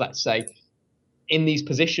confidence, let's say, in these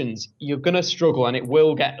positions, you're going to struggle and it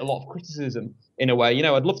will get a lot of criticism in a way. You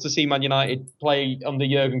know, I'd love to see Man United play under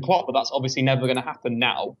Jurgen Klopp, but that's obviously never going to happen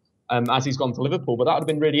now as he's gone to Liverpool. But that would have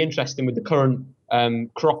been really interesting with the current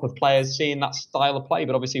crop of players seeing that style of play.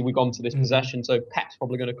 But obviously we've gone to this possession, so Pep's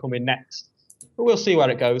probably going to come in next. But we'll see where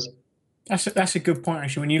it goes. That's a good point,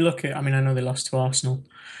 actually. When you look at, I mean, I know they lost to Arsenal.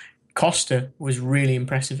 Costa was really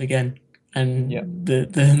impressive again. And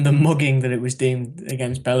the mugging that it was deemed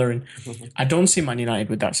against Bellerin. I don't see Man United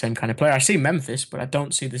with that same kind of player. I see Memphis, but I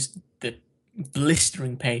don't see the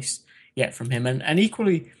blistering pace yet from him. And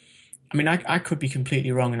equally, I mean, I could be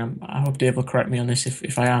completely wrong, and I hope Dave will correct me on this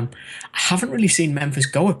if I am. I haven't really seen Memphis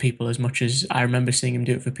go at people as much as I remember seeing him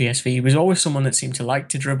do it for PSV. He was always someone that seemed to like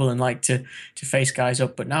to dribble and like to face guys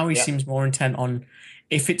up, but now he seems more intent on,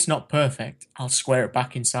 if it's not perfect, I'll square it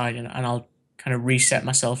back inside and I'll kind of reset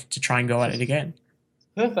myself to try and go at it again.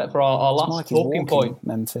 Perfect for our last talking point.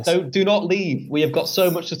 Memphis. So do not leave. We have got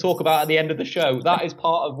so much to talk about at the end of the show. That is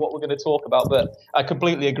part of what we're going to talk about. But I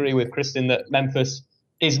completely agree with Kristen that Memphis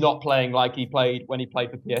is not playing like he played when he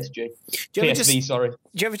played for PSG. PSV, sorry.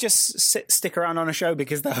 Do you ever just stick around on a show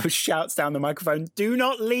because those shouts down the microphone, do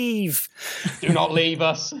not leave. Do not leave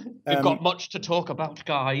us. We've got much to talk about,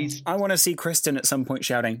 guys. I want to see Kristen at some point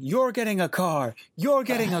shouting, you're getting a car. You're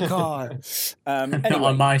getting a car. Anyway. Not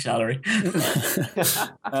on my salary.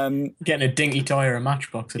 Getting a dinky toy or a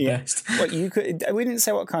matchbox at best. Well, we didn't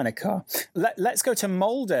say what kind of car. Let's go to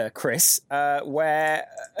Mulder, Chris, where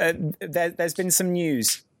there's been some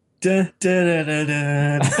news. Love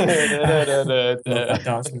that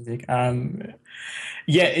dance music.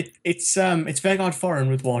 It's Vegaard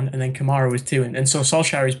Foreign with 1 and then Kamara with 2, and so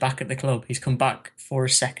Solskjaer is back at the club. He's come back for a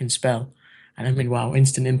second spell, and I mean, wow,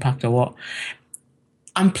 instant impact or what?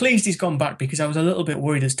 I'm pleased he's gone back because I was a little bit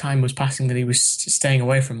worried as time was passing that he was staying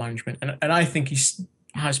away from management, and I think he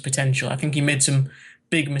has potential. I think he made some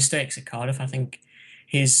big mistakes at Cardiff. I think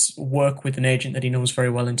his work with an agent that he knows very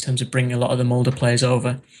well in terms of bringing a lot of the Mulder players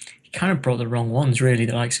over, he kind of brought the wrong ones, really,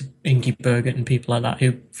 the likes of Inky Bergert and people like that,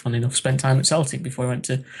 who, funnily enough, spent time at Celtic before he went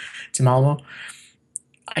to Malmo.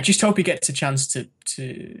 I just hope he gets a chance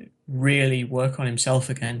to really work on himself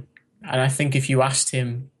again. And I think if you asked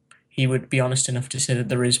him, he would be honest enough to say that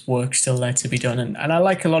there is work still there to be done. And I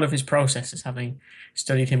like a lot of his processes, having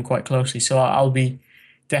studied him quite closely. So I'll be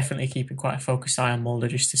definitely keeping quite a focused eye on Mulder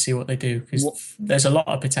just to see what they do, because there's a lot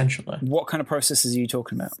of potential there. What kind of processes are you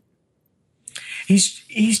talking about?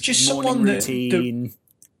 He's just someone routine.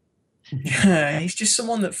 He's just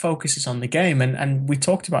someone that focuses on the game, and we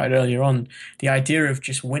talked about it earlier on, the idea of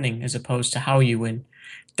just winning as opposed to how you win.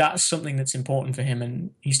 That's something that's important for him,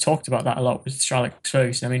 and he's talked about that a lot with Sir Alex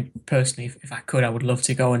Ferguson. I mean, personally, if I could, I would love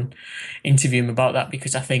to go and interview him about that,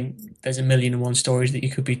 because I think there's 1,000,001 stories that you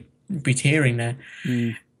could be hearing there.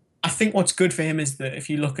 I think what's good for him is that if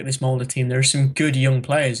you look at this Mulder team, there are some good young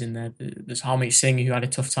players in there. There's Harmeet Singh, who had a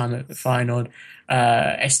tough time at Feyenoord,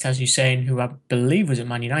 Estaz Hussein, who I believe was at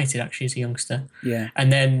Man United actually as a youngster. Yeah.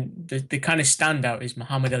 And then the kind of standout is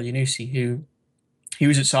Mohamed El Yunusi, who he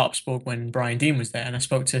was at Sarpsborg when Brian Dean was there, and I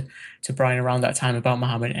spoke to Brian around that time about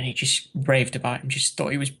Mohamed, and he just raved about him, just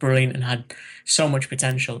thought he was brilliant and had so much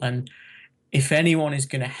potential. And if anyone is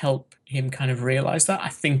going to help him kind of realise that, I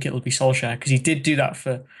think it'll be Solskjaer, because he did do that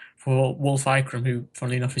for Wolf Eikram, who,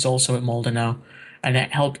 funnily enough, is also at Molde now, and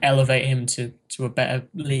it helped elevate him to a better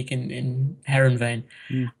league in Heerenveen.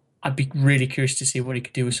 I'd be really curious to see what he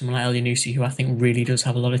could do with someone like Elyounoussi, who I think really does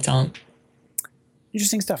have a lot of talent.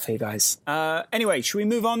 Interesting stuff here, guys. Anyway, should we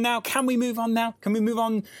move on now? Can we move on now? Can we move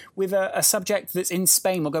on with a subject that's in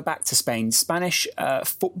Spain? We'll go back to Spain. Spanish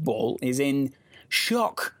football is in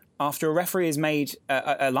shock after a referee has made,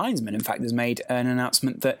 a linesman, in fact, has made an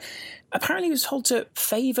announcement that apparently he was told to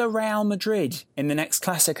favour Real Madrid in the next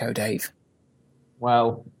Clásico, Dave.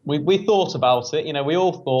 Well, we thought about it. We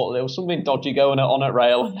all thought there was something dodgy going on at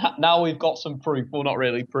Real. Now we've got some proof. Well, not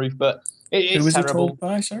really proof, but it's Who was terrible. it told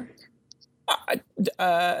by, sorry?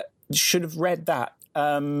 I should have read that.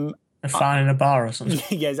 A fan in a bar or something.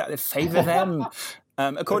 Yeah, exactly. Favour them.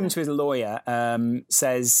 According to his lawyer,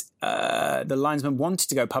 says the linesman wanted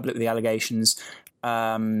to go public with the allegations,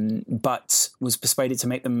 but was persuaded to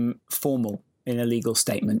make them formal in a legal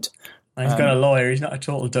statement. He's got a lawyer. He's not a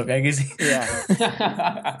total duck egg, is he? Yeah.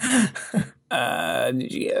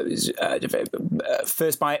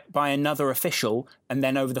 First by another official, and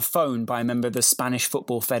then over the phone by a member of the Spanish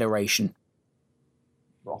Football Federation.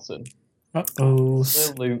 Rotten. Uh-oh.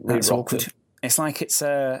 Absolutely That's rotten. awkward. It's like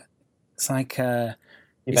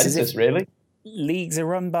Juventus, really? Leagues are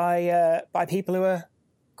run by people who are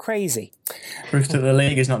crazy. Proof that the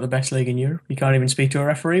league is not the best league in Europe. You can't even speak to a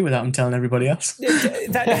referee without him telling everybody else.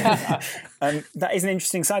 That is an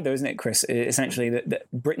interesting side, though, isn't it, Chris? Essentially, that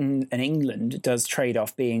Britain and England does trade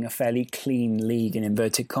off being a fairly clean league in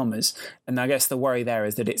inverted commas. And I guess the worry there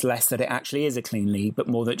is that it's less that it actually is a clean league, but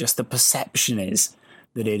more that just the perception is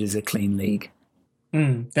that it is a clean league.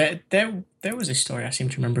 There was a story I seem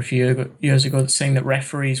to remember a few years ago saying that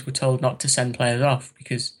referees were told not to send players off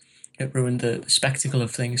because it ruined the spectacle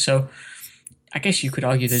of things. So I guess you could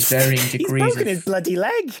argue there's varying degrees. He's broken his bloody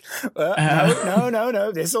leg.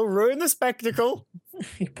 No. This will ruin the spectacle.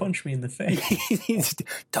 He punched me in the face.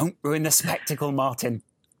 Don't ruin the spectacle, Martin.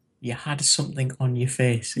 You had something on your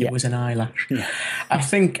face. It Yeah. was an eyelash. Yeah. I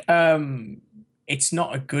think it's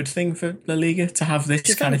not a good thing for La Liga to have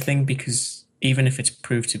this kind of thing, because even if it's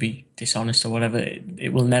proved to be dishonest or whatever,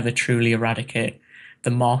 it will never truly eradicate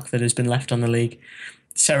the mark that has been left on the league.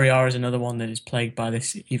 Serie A is another one that is plagued by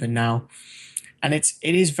this even now. And it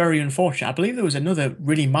is very unfortunate. I believe there was another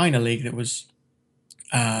really minor league that was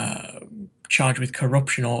charged with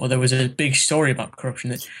corruption, or there was a big story about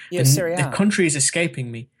corruption. Serie A. The country is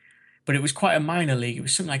escaping me, but it was quite a minor league. It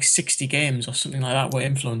was something like 60 games or something like that were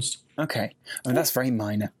influenced. Okay. I mean, that's very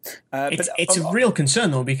minor. It's a real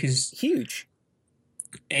concern, though, because... Huge.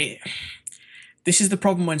 This is the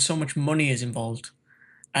problem when so much money is involved.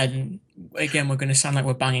 And again, we're going to sound like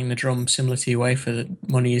we're banging the drum, similar to UEFA, that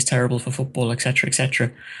money is terrible for football, etc.,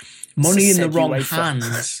 etc. Money in the wrong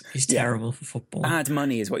hands is terrible for football. Bad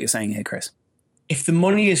money is what you're saying here, Chris. If the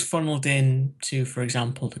money is funneled in to, for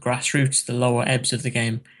example, the grassroots, the lower ebbs of the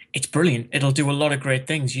game, it's brilliant. It'll do a lot of great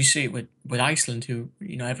things. You see it with Iceland, who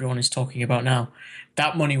everyone is talking about now.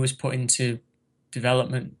 That money was put into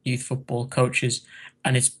development, youth football, coaches,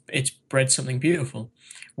 and it's bred something beautiful.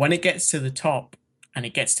 When it gets to the top and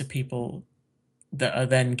it gets to people that are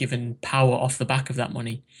then given power off the back of that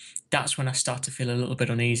money, that's when I start to feel a little bit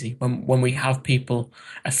uneasy. When we have people,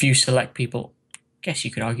 a few select people, I guess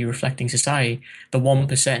you could argue reflecting society, the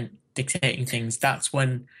 1% dictating things, that's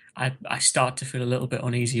when I start to feel a little bit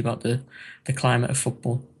uneasy about the climate of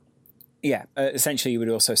football. Yeah, essentially you would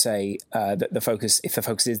also say that if the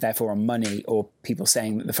focus is therefore on money, or people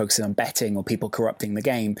saying that the focus is on betting, or people corrupting the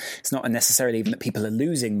game, it's not necessarily even that people are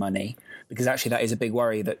losing money, because actually that is a big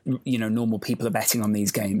worry that, normal people are betting on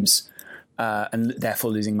these games and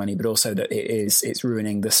therefore losing money, but also that it's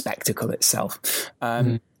ruining the spectacle itself.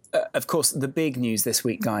 Of course, the big news this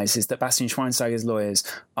week, guys, is that Bastian Schweinsteiger's lawyers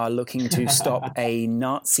are looking to stop a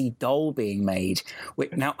Nazi doll being made.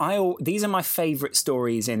 Now, these are my favourite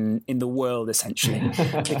stories in the world, essentially,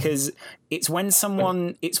 because it's when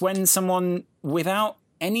someone without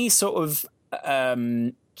any sort of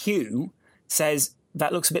cue says,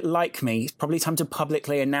 that looks a bit like me. It's probably time to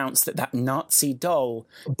publicly announce that Nazi doll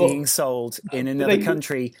being sold in another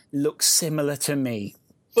country looks similar to me.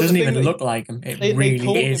 Doesn't even look like him. It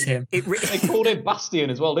really is him. They called it Bastion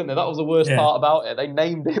as well, didn't they? That was the worst part about it. They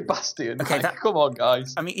named it Bastion. Okay, come on,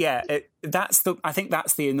 guys. I mean, yeah, I think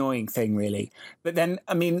that's the annoying thing, really. But then,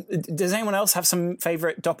 I mean, does anyone else have some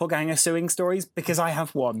favourite doppelganger suing stories? Because I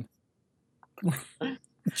have one.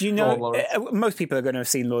 Do you know, most people are going to have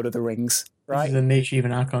seen Lord of the Rings, right? This is a niche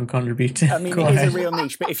even I can't contribute to. I mean, it is a real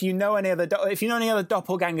niche, but if you know any other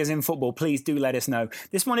doppelgangers in football, please do let us know.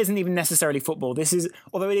 This one isn't even necessarily football. This is,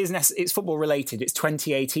 although it's football related, it's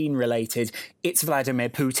 2018 related, it's Vladimir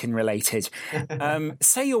Putin related.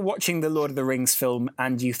 Say you're watching the Lord of the Rings film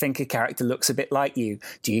and you think a character looks a bit like you.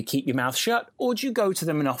 Do you keep your mouth shut or do you go to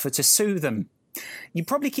them and offer to sue them? You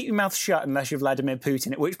probably keep your mouth shut unless you're Vladimir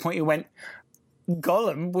Putin, at which point you went,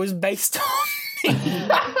 Gollum was based on me.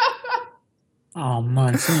 Oh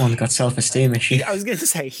man, someone got self-esteem issues. I was going to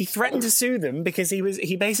say, he threatened to sue them because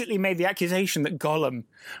he basically made the accusation that Gollum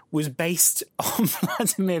was based on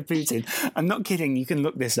Vladimir Putin. I'm not kidding, you can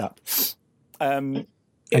look this up.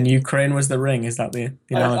 And Ukraine was the ring, is that the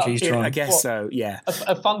analogy he's drawing? I guess so, yeah.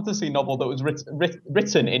 A fantasy novel that was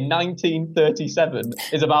written in 1937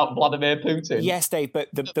 is about Vladimir Putin. Yes, Dave, but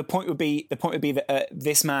the point would be that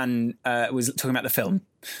this man was talking about the film.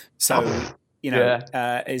 So,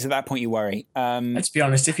 is at that point you worry. Let's be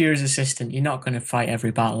honest, if you're his assistant, you're not going to fight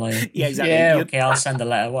every battle, are you? Yeah, exactly. Yeah, okay, I'll send a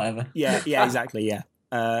letter, whatever. Yeah, exactly, yeah.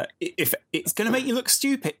 If it's going to make you look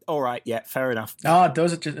stupid, all right, yeah, fair enough. Oh, it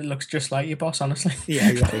does. It looks just like your boss, honestly. Yeah,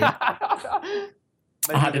 exactly. I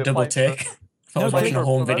had a double take. I was watching a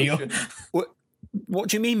home video. What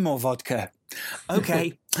do you mean more vodka?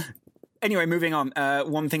 Okay. Anyway, moving on.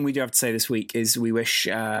 One thing we do have to say this week is we wish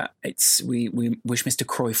Mr.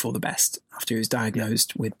 Cruyff all the best after he was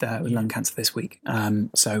diagnosed with lung cancer this week.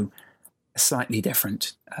 So a slightly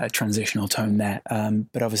different transitional tone there.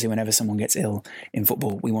 But obviously, whenever someone gets ill in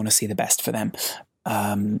football, we want to see the best for them.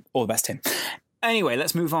 All the best to him. Anyway,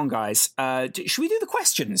 let's move on, guys. Should we do the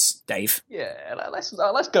questions, Dave? Yeah,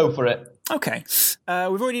 let's go for it. Okay.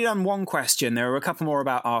 We've already done one question. There are a couple more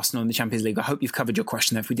about Arsenal in the Champions League. I hope you've covered your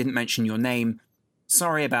question there. If we didn't mention your name,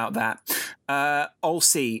 sorry about that.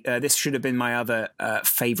 Olsey, this should have been my other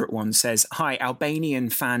favourite one, says, hi, Albanian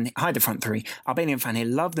fan. Hi, the front three. Albanian fan here.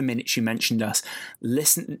 Love the minutes you mentioned us.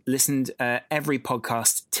 Listened every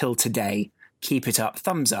podcast till today. Keep it up.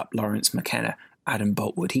 Thumbs up, Lawrence McKenna. Adam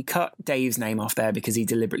Boltwood. He cut Dave's name off there because he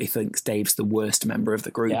deliberately thinks Dave's the worst member of the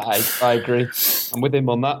group. Yeah, I agree. I'm with him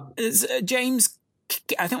on that. James,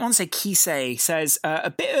 I don't want to say Kisei, says, a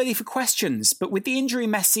bit early for questions, but with the injury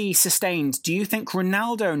Messi sustained, do you think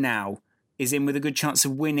Ronaldo now is in with a good chance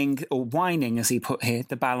of winning, or whining, as he put here,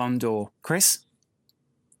 the Ballon d'Or? Chris?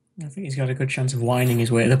 I think he's got a good chance of whining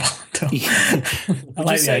his way to the Ballon d'Or. Yeah. I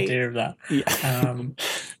like the idea of that. Yeah.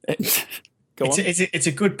 It's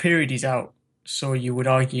a good period he's out. So you would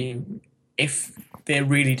argue if they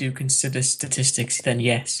really do consider statistics, then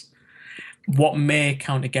yes. What may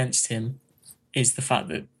count against him is the fact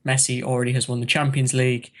that Messi already has won the Champions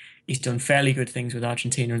League. He's done fairly good things with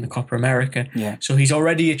Argentina in the Copa America. Yeah. So he's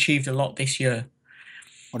already achieved a lot this year.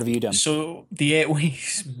 What have you done? So the 8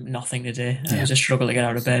 weeks, nothing today. Yeah. It was a struggle to get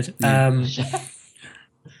out of bed.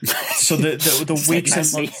 So the weeks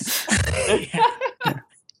and months... yeah.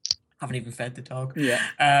 Haven't even fed the dog. Yeah.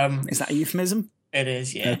 Is that a euphemism? It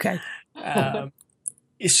is, yeah. Okay.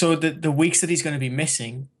 So the weeks that he's going to be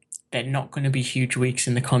missing, they're not going to be huge weeks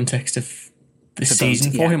in the context of the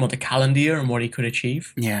season for him or the calendar year and what he could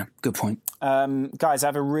achieve. Yeah, good point. Guys, I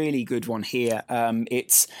have a really good one here.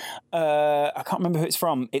 It's I can't remember who it's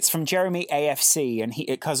from. It's from Jeremy AFC, and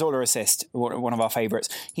Cazorla Assist, one of our favourites.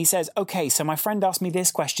 He says, okay, so my friend asked me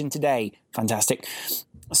this question today. Fantastic.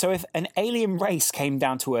 So if an alien race came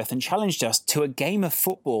down to Earth and challenged us to a game of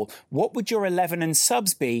football, what would your 11 and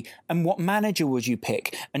subs be, and what manager would you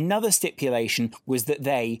pick? Another stipulation was that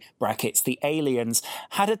they, brackets, the aliens,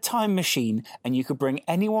 had a time machine and you could bring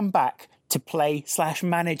anyone back to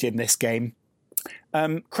play/manage in this game.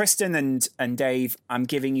 Kristen and Dave, I'm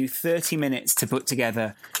giving you 30 minutes to put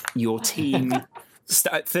together your team.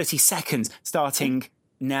 30 seconds, starting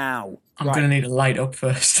now. I'm going to need to light up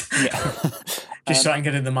first. Yeah. Just so I can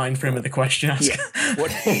get in the mind frame of the question asker.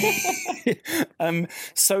 Yeah.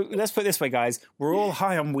 So let's put it this way, guys. We're all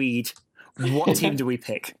high on weed. What team do we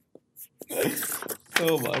pick?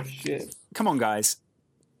 Oh, my shit. Come on, guys.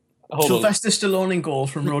 Sylvester Stallone in goal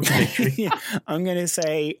from Road to Victory. Yeah, I'm going to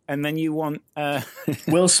say, and then you want...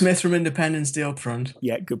 Will Smith from Independence Day up front.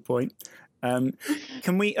 Yeah, good point.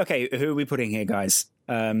 Can we... Okay, who are we putting here, guys?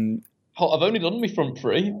 I've only done my front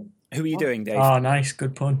three. Who are you doing, Dave? Oh, nice.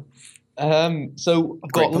 Good pun. So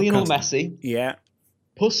I've got Lionel Messi. Yeah.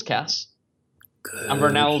 Puskas. Good. And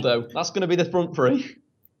Ronaldo. That's going to be the front three.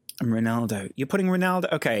 And Ronaldo. You're putting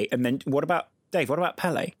Ronaldo... Okay, and then what about... Dave, what about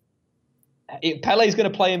Pele? Pele's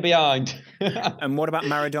going to play in behind. And what about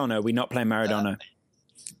Maradona? Are we not playing Maradona?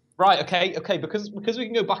 Right, okay. Because we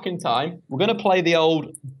can go back in time, we're going to play the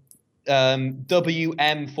old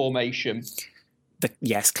WM formation.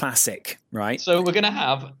 Classic, right? So we're going to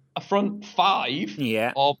have a front five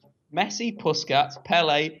of Messi, Puskas,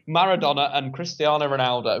 Pele, Maradona, and Cristiano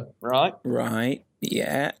Ronaldo, right? Right,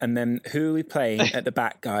 yeah. And then who are we playing at the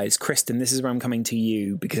back, guys? Kristen, this is where I'm coming to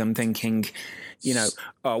you because I'm thinking,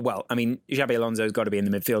 Xabi Alonso's got to be in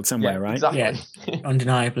the midfield somewhere, right? Exactly. Yeah,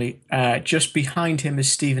 undeniably. Just behind him is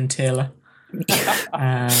Steven Taylor.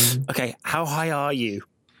 Okay, how high are you?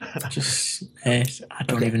 I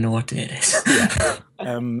don't even know what it is.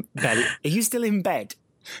 Ben, are you still in bed?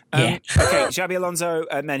 Yeah. Okay, Xabi Alonso,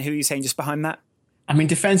 and then who are you saying just behind that? I mean,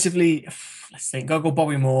 defensively, let's think. Gotta go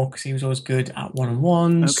Bobby Moore because he was always good at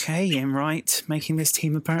one-on-ones. Okay, yeah, right. Making this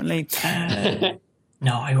team apparently.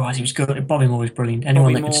 No, he was good. Bobby Moore was brilliant.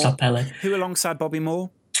 Anyone that could stop Pele. Who alongside Bobby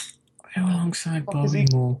Moore?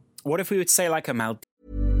 What if we would say like a Mal?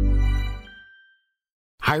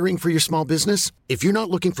 Hiring for your small business? If you're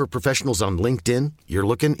not looking for professionals on LinkedIn, you're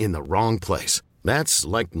looking in the wrong place. That's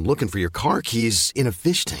like looking for your car keys in a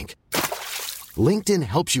fish tank. LinkedIn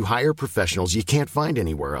helps you hire professionals you can't find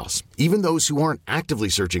anywhere else, even those who aren't actively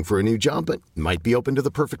searching for a new job but might be open to the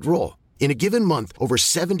perfect role. In a given month, over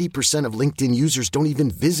 70% of LinkedIn users don't even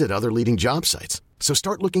visit other leading job sites. So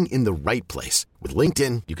start looking in the right place. With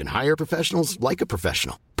LinkedIn, you can hire professionals like a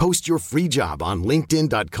professional. Post your free job on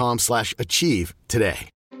linkedin.com/achieve today.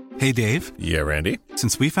 Hey, Dave. Yeah, Randy.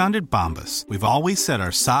 Since we founded Bombas, we've always said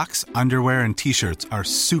our socks, underwear, and T-shirts are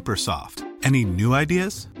super soft. Any new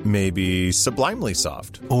ideas? Maybe sublimely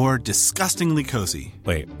soft. Or disgustingly cozy.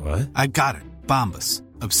 Wait, what? I got it. Bombas.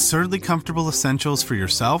 Absurdly comfortable essentials for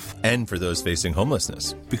yourself and for those facing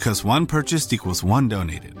homelessness. Because one purchased equals one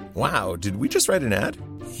donated. Wow, did we just write an ad?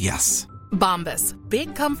 Yes. Bombas.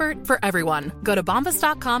 Big comfort for everyone. Go to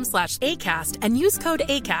bombas.com/ACAST and use code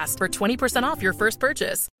ACAST for 20% off your first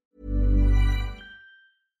purchase.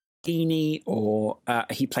 Dini, or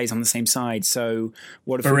he plays on the same side. So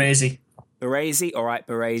what if Baresi? All right,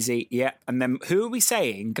 Baresi. Yeah. And then who are we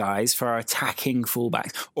saying, guys, for our attacking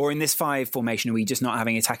fullbacks? Or in this 5 formation, are we just not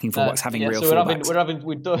having attacking fullbacks, having real fullbacks?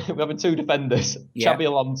 We're having 2 defenders, Xabi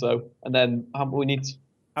Alonso, and then we need.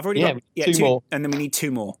 I've already got 2 more, and then we need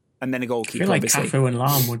 2 more, and then a goalkeeper. I feel like obviously. Cafu and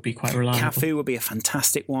Lam would be quite reliable. Cafu would be a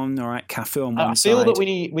fantastic one. All right, Cafu on one I side. feel that we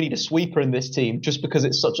need a sweeper in this team, just because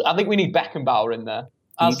it's such. I think we need Beckenbauer in there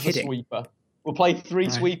as the sweeper. We'll play 3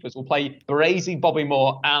 sweepers. We'll play Baresi, Bobby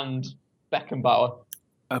Moore, and Beckenbauer.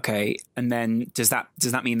 Okay, and then does that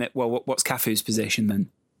mean that? Well, what's Cafu's position then?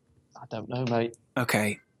 I don't know, mate.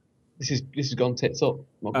 Okay, this has gone tits up.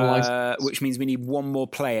 Which means we need one more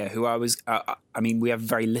player. Who we have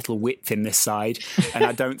very little width in this side, and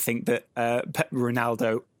I don't think that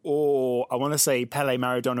Ronaldo or I want to say Pele,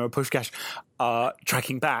 Maradona, or Puskas are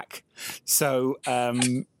tracking back. So.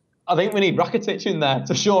 I think we need Rakitic in there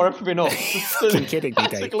to shore everything up. Fucking kidding me,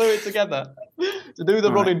 Dave. To glue it together. To do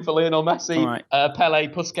the running for Lionel Messi, Pele,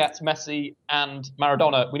 Puskas, Messi, and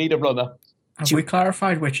Maradona. We need a runner. Have we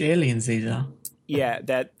clarified which aliens these are? Yeah,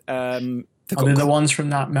 that. Are they the ones from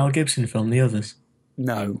that Mel Gibson film, the others?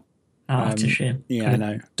 No. Oh, that's a shame. Yeah, I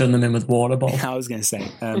know. Done them in with water bottles. I was going to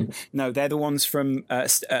say. No, they're the ones from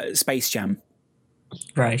Space Jam.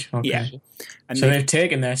 Right, okay. Yeah. And so they've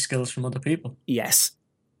taken their skills from other people? Yes.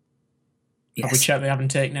 Have we checked they haven't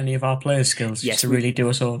taken any of our players' skills to really do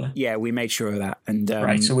us over? Yeah, we made sure of that. And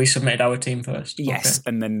right, so we submitted our team first. Yes, okay.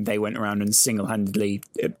 And then they went around and single-handedly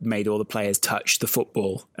made all the players touch the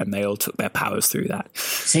football, and they all took their powers through that.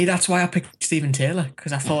 See, that's why I picked Steven Taylor,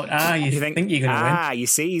 because I thought, you think you're going to win. You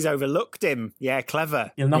see, he's overlooked him. Yeah,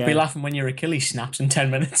 clever. You'll not be laughing when your Achilles snaps in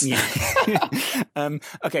 10 minutes. Yeah.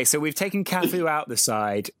 Okay, so we've taken Cafu out the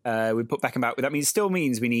side. We put Beckenbauer. That still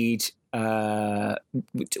means we need...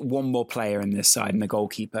 one more player in this side and the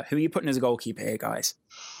goalkeeper. Who are you putting as a goalkeeper here, guys?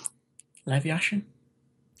 Levi Ashen.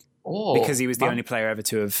 Oh, because he was the only player ever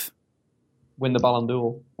to have win the Ballon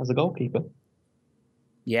d'Or as a goalkeeper.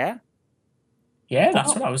 Yeah? Yeah,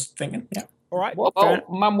 that's what I was thinking. Yeah. All right. What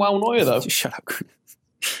about Manuel Neuer, though? Just shut up.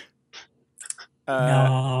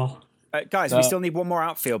 No. Guys, we still need one more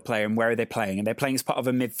outfield player, and where are they playing? And they're playing as part of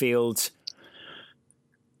a midfield...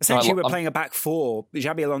 Essentially, we're playing a back 4.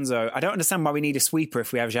 Xabi Alonso. I don't understand why we need a sweeper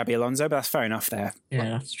if we have Xabi Alonso, but that's fair enough there. Yeah,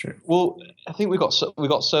 that's true. Well, I think we've got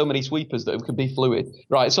so many sweepers that we can be fluid.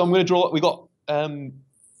 Right, so I'm going to draw... We got...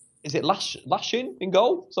 is it Lashin in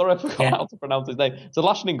goal? Sorry, I forgot how to pronounce his name. So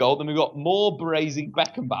Lashin in goal. Then we've got Moore, Baresi,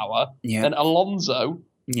 Beckenbauer. Yeah. Then Alonso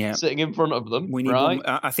sitting in front of them. We need one,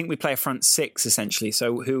 I think we play a front 6, essentially.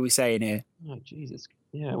 So who are we saying here? Oh, Jesus.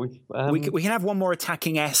 Yeah, we can have one more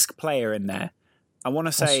attacking-esque player in there. I want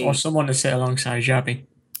to say... Or someone to sit alongside Xabi.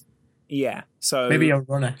 Yeah, so... Maybe a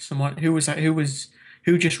runner. Someone... Who was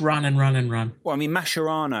who just ran and ran and ran. Well, I mean,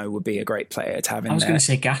 Mascherano would be a great player to have in there. I was going to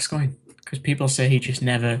say Gascoigne, because people say he just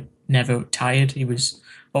never tired. He was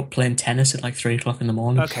up playing tennis at like 3 o'clock in the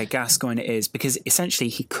morning. Okay, Gascoigne it is, because essentially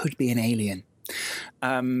he could be an alien.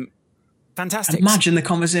 Fantastic. Imagine the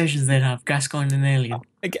conversations they'd have, Gascoigne and alien.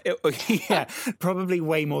 Yeah, probably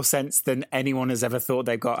way more sense than anyone has ever thought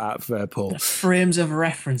they've got out of Paul. The frames of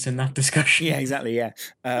reference in that discussion. Yeah, exactly, yeah.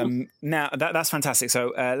 Now, that's fantastic.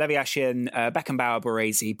 So, Levi Ashian, Beckenbauer,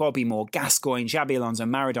 Baresi, Bobby Moore, Gascoigne, Xabi Alonso,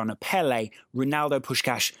 Maradona, Pele, Ronaldo,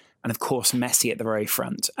 Puskás, and of course Messi at the very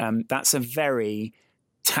front. That's a very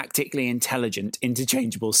tactically intelligent,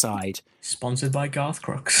 interchangeable side. Sponsored by Garth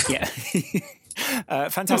Crooks. Yeah.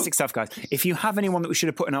 Fantastic stuff, guys. If you have anyone that we should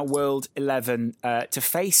have put in our World 11 to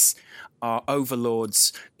face our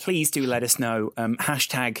overlords, please do let us know.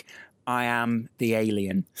 Hashtag I am the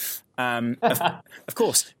alien. Of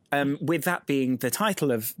course, with that being the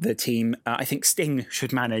title of the team, I think Sting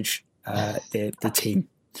should manage the team.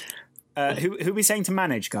 Who are we saying to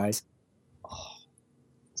manage, guys?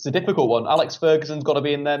 It's a difficult one. Alex Ferguson's got to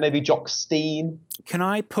be in there. Maybe Jock Stein. Can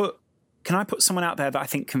I put someone out there that I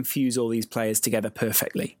think can fuse all these players together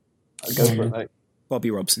perfectly? Go for it, mate. Bobby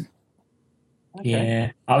Robson. Okay.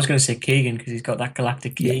 Yeah, I was going to say Keegan because he's got that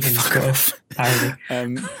Galactic Keegan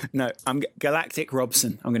parody. No, I'm Galactic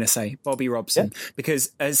Robson. I'm going to say Bobby Robson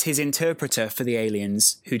because as his interpreter for the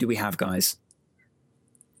aliens, who do we have, guys?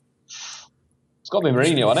 It's got to be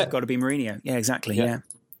Mourinho, hasn't it? It's got to be Mourinho. Yeah, exactly. Yeah.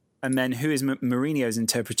 And then who is Mourinho's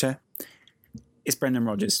interpreter? It's Brendan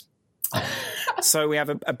Rodgers. So we have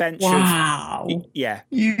a bench of... Yeah.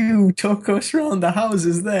 You took us round the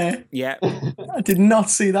houses there. Yeah. I did not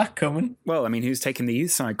see that coming. Well, I mean, who's taking the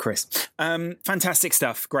youth side, Chris? Fantastic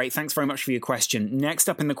stuff. Great. Thanks very much for your question. Next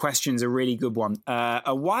up in the questions, a really good one.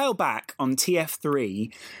 A while back on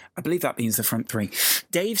TF3, I believe that means the front three,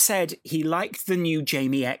 Dave said he liked the new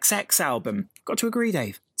Jamie XX album. Got to agree,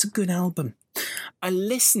 Dave. It's a good album. I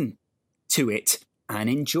listened to it and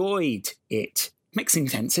enjoyed it. Mixing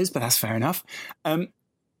tenses, but that's fair enough.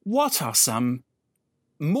 What are some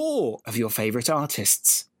more of your favourite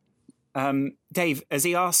artists? Dave, as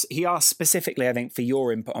he asked specifically, I think, for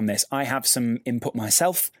your input on this. I have some input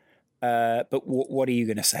myself, but what are you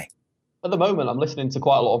going to say? At the moment, I'm listening to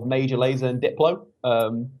quite a lot of Major Lazer and Diplo.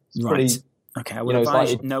 It's right. Pretty, okay, I would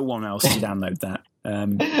advise no one else to download that.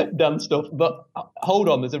 Done stuff. But hold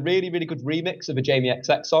on, there's a really, really good remix of a Jamie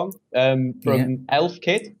XX song from Elf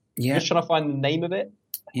Kid. Yeah. Just trying to find the name of it.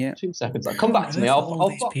 Yeah. 2 seconds. Come back to me.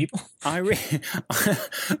 I'll people.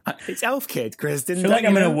 It's Elf Kid, Chris. I feel like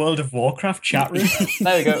I'm in a World of Warcraft chat room.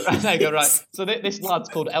 There you go. Right. So this lad's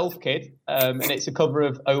called Elf Kid, and it's a cover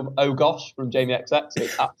of Oh Gosh from Jamie XX.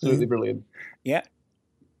 It's absolutely brilliant. Yeah.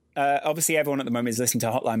 Obviously, everyone at the moment is listening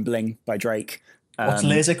to Hotline Bling by Drake. What's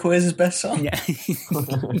Laser Quiz's best song? Yeah.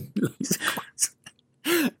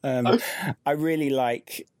 I really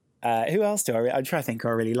like... who else do I'm trying to think who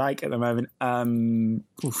I really like at the moment.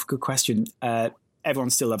 Good question.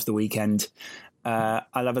 Everyone still loves The Weeknd.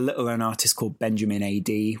 I love a little known artist called Benjamin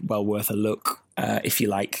A.D. Well worth a look if you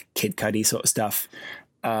like Kid Cudi sort of stuff.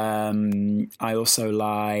 I also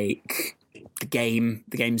like The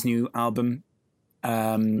Game's new album.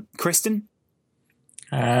 Kristen?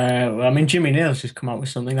 I mean, Jimmy Nail's just come out with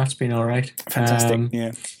something that's been all right. Fantastic,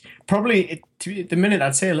 yeah. Probably, at the minute,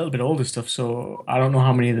 I'd say a little bit older stuff, so I don't know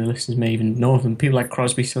how many of the listeners may even know of them. People like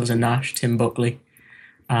Crosby, Stills and Nash, Tim Buckley.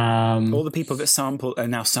 All the people that are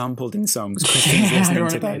now sampled in songs.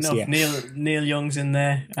 Neil Young's in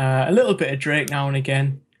there. A little bit of Drake now and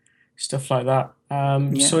again. Stuff like that.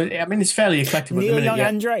 So, I mean, it's fairly eclectic. Neil Young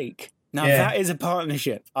and Drake. Now, that is a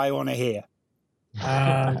partnership I want to hear.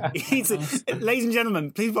 Ladies and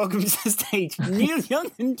gentlemen, please welcome to the stage Neil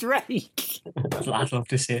Young and Drake. I'd love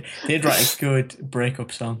to see it. They'd write a good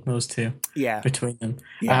breakup song, those two. Yeah, between them.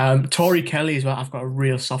 Tori Kelly as well. I've got a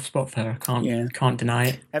real soft spot for her. I can't deny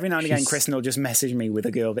it. Every now and again, Kristen will just message me with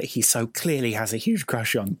a girl that he so clearly has a huge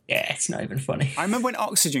crush on. Yeah, it's not even funny. I remember when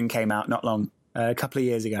Oxygen came out not long, a couple of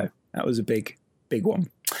years ago. That was a big one.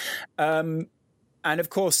 And of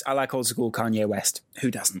course, I like old school Kanye West.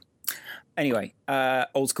 Who doesn't? Anyway,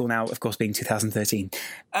 old school now, of course, being 2013.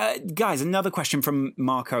 Guys, another question from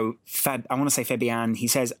Marco. I want to say Fabian. He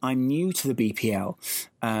says, I'm new to the BPL.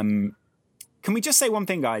 Can we just say one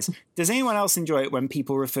thing, guys? Does anyone else enjoy it when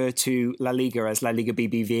people refer to La Liga as La Liga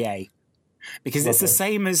BBVA? Because it's the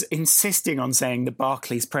same as insisting on saying the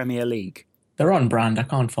Barclays Premier League. They're on brand. I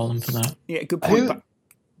can't follow them for that. Yeah, good point.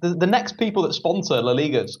 The next people that sponsor La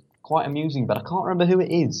Liga is quite amusing, but I can't remember who it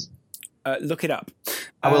is. Look it up.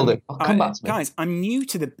 I will do. I'll come back to me. Guys, I'm new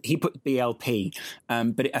to he put BLP,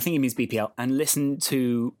 but I think he means BPL, and listen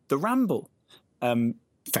to The Ramble.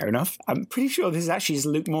 Fair enough. I'm pretty sure this is actually just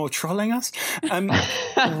Luke Moore trolling us.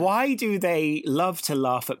 Why do they love to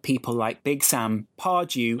laugh at people like Big Sam,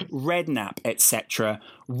 Pardew, Redknapp, etc.?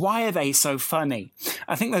 Why are they so funny?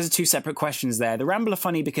 I think those are two separate questions there. The Ramble are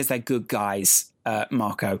funny because they're good guys,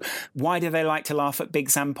 Marco. Why do they like to laugh at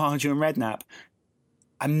Big Sam, Pardew and Redknapp?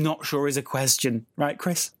 I'm not sure is a question. Right,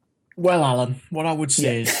 Chris? Well, Alan, what I would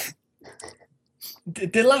say is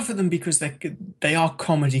they laugh at them because they are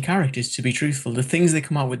comedy characters, to be truthful. The things they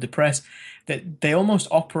come out with the press, that they almost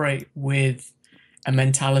operate with a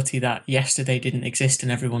mentality that yesterday didn't exist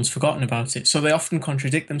and everyone's forgotten about it. So they often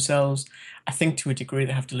contradict themselves. I think to a degree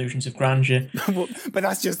they have delusions of grandeur. Well, but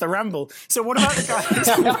that's just the Ramble. So what about the guys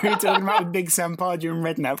we were talking about with Big Sam, Pardew and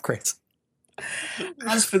Redknapp, Chris?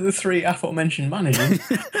 As for the three aforementioned managers,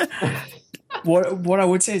 what I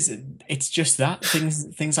would say is it's just that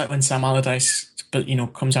things like when Sam Allardyce,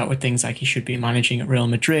 comes out with things like he should be managing at Real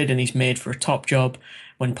Madrid and he's made for a top job.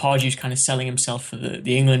 When Pardew's kind of selling himself for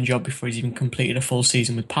the England job before he's even completed a full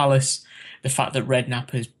season with Palace, the fact that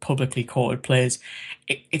Redknapp has publicly courted players,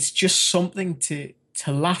 it's just something to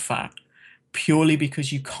laugh at purely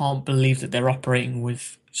because you can't believe that they're operating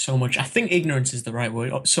with so much, I think ignorance is the right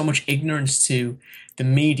word, so much ignorance to the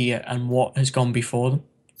media and what has gone before them.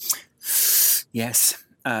 Yes.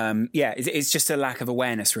 It's just a lack of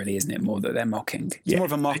awareness, really, isn't it? More that they're mocking. It's more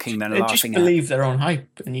of a mocking than a laughing at. They just believe their own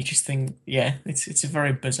hype, and you just think, it's a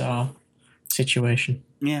very bizarre situation.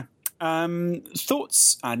 Yeah.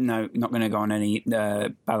 Thoughts? No, not going to go on any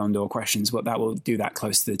Ballon d'Or questions, but that will do that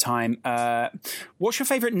close to the time. What's your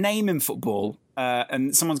favourite name in football?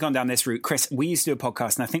 And someone's gone down this route. Chris, we used to do a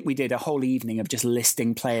podcast, and I think we did a whole evening of just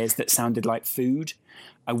listing players that sounded like food.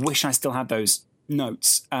 I wish I still had those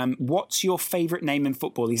notes. What's your favourite name in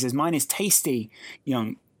football? He says, mine is Tasty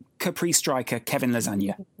Young, Capri Striker, Kevin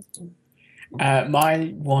Lasagna.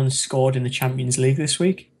 My one scored in the Champions League this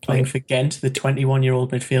week, playing for Ghent, the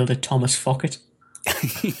 21-year-old midfielder Thomas Fockett.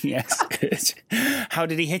 Yes, good. How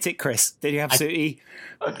did he hit it, Chris? Did he absolutely...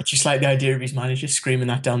 I just like the idea of his manager screaming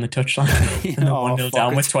that down the touchline. And 1-0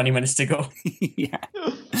 down with 20 minutes to go. Yeah.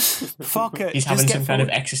 Fockett. He's having some kind of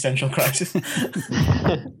existential crisis.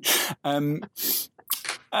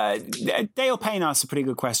 Dale Payne asked a pretty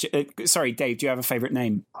good question. Sorry, Dave, do you have a favourite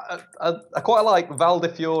name? I quite like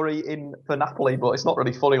Valdefiori for Napoli, but it's not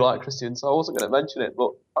really funny like Christian, so I wasn't going to mention it,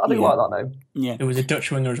 but I do like that name. Yeah. There was a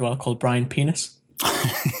Dutch winger as well called Brian Penis.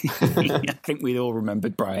 I think we'd all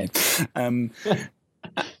remembered Brian.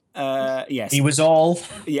 Yes. He was all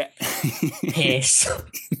piss.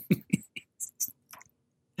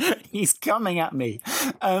 He's coming at me.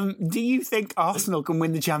 Do you think Arsenal can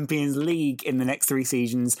win the Champions League in the next 3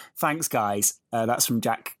 seasons? Thanks, guys. That's from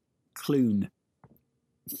Jack Clune,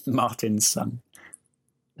 Martin's son.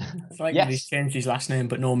 It's like he's changed his last name,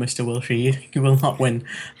 but no, Mr. Wilshere, you will not win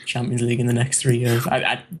the Champions League in the next 3 years.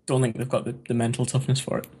 I don't think they've got the mental toughness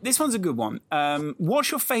for it. This one's a good one. What's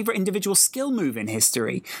your favourite individual skill move in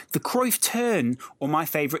history? The Cruyff turn, or my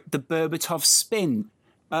favourite, the Berbatov spin?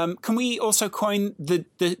 Can we also coin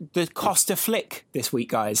the Costa flick this week,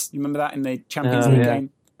 guys? You remember that in the Champions League game?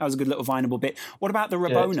 That was a good little Vineable bit. What about the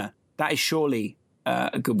Rabona? Yeah. That is surely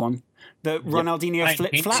a good one. The Ronaldinho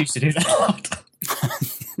flip-flap? Used to do that.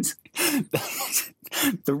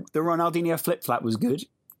 the Ronaldinho flip-flap was good.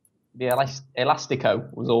 The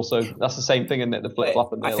Elastico was also... That's the same thing, isn't it? The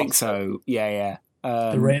flip-flap and the I think so. Yeah.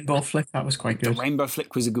 The rainbow flick, that was quite good. The rainbow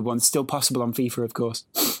flick was a good one. Still possible on FIFA, of course.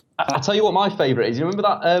 I'll tell you what my favourite is. You remember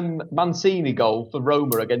that Mancini goal for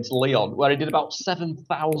Roma against Lyon, where he did about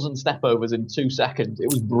 7,000 step-overs in 2 seconds?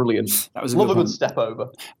 It was brilliant. That was a good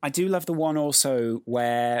step-over. I do love the one also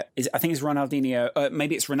where, I think it's Ronaldinho,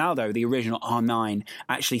 maybe it's Ronaldo, the original R9,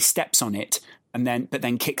 actually steps on it, but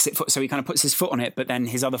then kicks it, so he kind of puts his foot on it, but then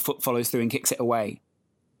his other foot follows through and kicks it away.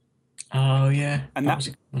 Oh, yeah. And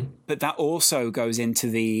but that also goes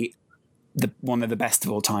into the one of the best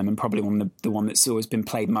of all time, and probably the one that's always been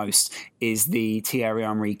played most, is the Thierry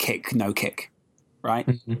Henry no kick, right?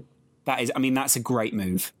 Mm-hmm. That's a great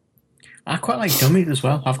move. I quite like dummies as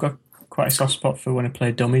well. I've got quite a soft spot for when I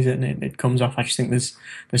play dummies and it comes off. I just think there's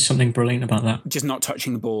something brilliant about that. Just not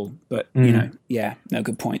touching the ball, but good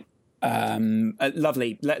point.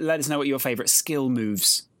 Lovely. Let us know what your favourite skill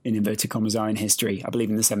moves in inverted commas are in history. I believe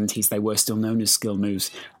in the 70s they were still known as skill moves.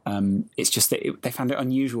 It's just that they found it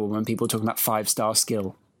unusual when people were talking about 5-star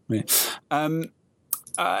skill. Yeah.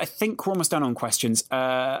 I think we're almost done on questions.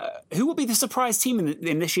 Who will be the surprise team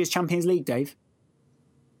in this year's Champions League, Dave?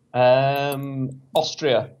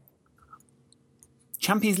 Austria.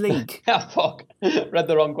 Champions League. Ah, fuck. Read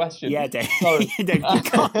the wrong question. Yeah, Dave. Sorry. Dave,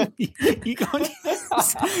 you can't.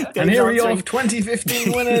 And here are your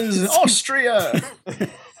 2015 winners, Austria.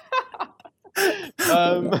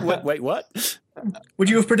 Wait, what? Would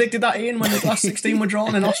you have predicted that, Ian, when the last 16 were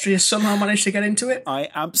drawn and Austria somehow managed to get into it? I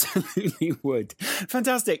absolutely would.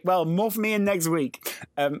 Fantastic. Well, more from Ian next week.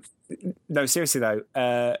 No, seriously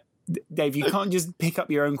though, Dave, you can't just pick up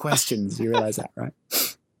your own questions. You realise that, right?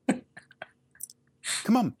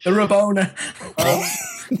 Come on. The Rabona.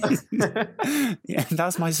 Yeah,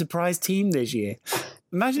 that's my surprise team this year.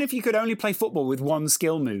 Imagine if you could only play football with one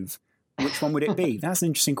skill move. Which one would it be? That's an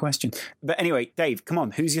interesting question. But anyway, Dave, come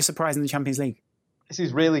on. Who's your surprise in the Champions League? This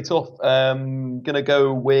is really tough. Going to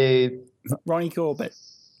go with... Ronnie Corbett.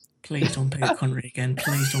 Please don't pick a country again.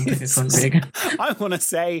 Please don't pick a country again. I want to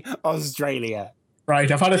say Australia. Right,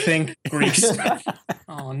 I've had a think. Greece.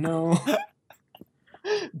 Oh, no.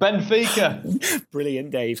 Benfica. Brilliant,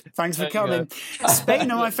 Dave. Thanks for coming. Spain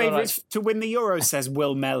are my favourites to win the Euros, says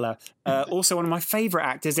Will Meller. Also one of my favourite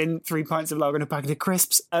actors in 3 pints of lager and a packet of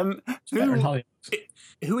crisps. Who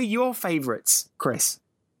are your favourites, Chris?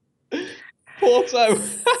 Porto.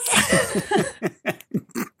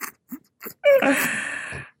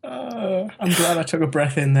 I'm glad I took a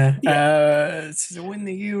breath in there. Yeah. To win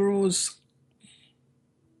the Euros...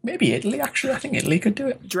 Maybe Italy, actually. I think Italy could do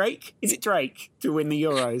it. Drake? Is it Drake to win the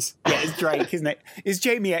Euros? Yeah, it's Drake, isn't it? It's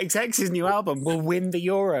Jamie XX's new album, Will Win the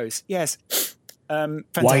Euros. Yes.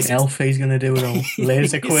 White Elf, he's going to do it all.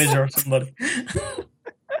 Laser quiz or somebody.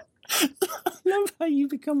 I love how you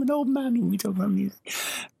become an old man when we talk about music.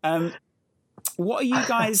 What are you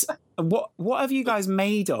guys... What have you guys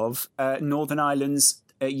made of Northern Ireland's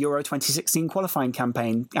Euro 2016 qualifying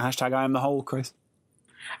campaign? Hashtag I am the whole, Chris.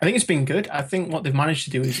 I think it's been good. I think what they've managed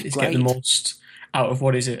to do is get the most out of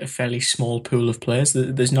what is a fairly small pool of players.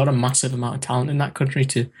 There's not a massive amount of talent in that country,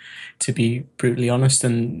 to be brutally honest.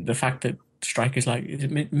 And the fact that strikers like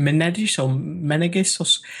Menegis or Menegis, or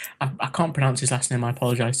I can't pronounce his last name. I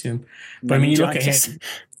apologise to him. But I mean, you look at him;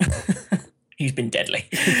 he's been deadly.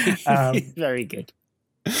 Very good.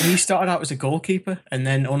 He started out as a goalkeeper and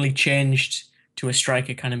then only changed to a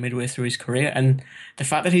striker kind of midway through his career, and the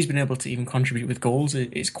fact that he's been able to even contribute with goals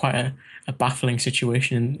is quite a baffling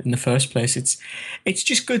situation in the first place. It's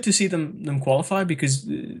just good to see them qualify, because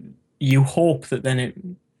you hope that then it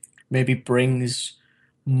maybe brings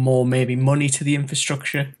more maybe money to the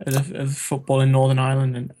infrastructure of football in Northern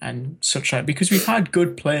Ireland and such like, because we've had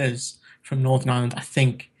good players from Northern Ireland, I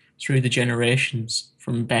think, through the generations,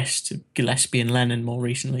 from Best to Gillespie and Lennon more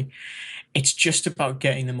recently. It's just about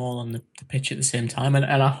getting them all on the pitch at the same time. And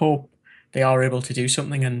I hope they are able to do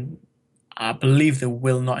something. And I believe they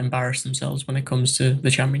will not embarrass themselves when it comes to the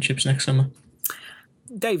championships next summer.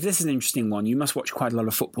 Dave, this is an interesting one. You must watch quite a lot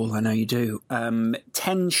of football. I know you do.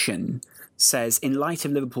 Tension says, in light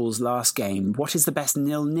of Liverpool's last game, what is the best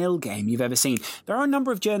 0-0 game you've ever seen? There are a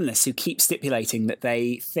number of journalists who keep stipulating that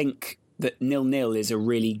they think that 0-0 is a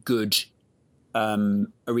really good, a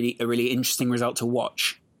really interesting result to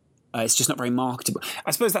watch. It's just not very marketable.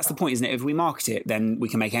 I suppose that's the point, isn't it? If we market it, then we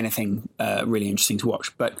can make anything really interesting to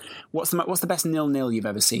watch. But what's the best 0-0 you've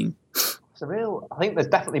ever seen? I think there's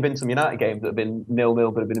definitely been some United games that have been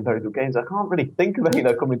 0-0 but have been very good games. I can't really think of any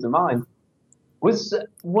that are coming to mind. Was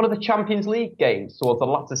one of the Champions League games towards the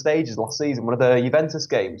latter stages last season, one of the Juventus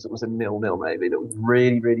games that was a 0-0 maybe, that was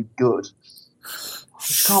really, really good?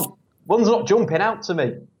 One's not jumping out to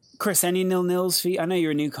me. Chris, any 0-0s for you? I know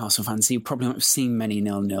you're a Newcastle fan, so you probably not have seen many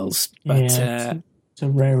 0-0s. But it's a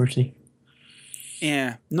rarity.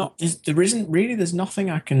 Yeah, there's nothing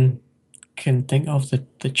I can think of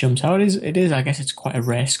that jumps out. It is. I guess it's quite a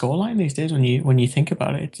rare scoreline these days when you think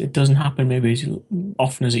about it. It doesn't happen maybe as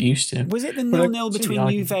often as it used to. Was it the 0-0 between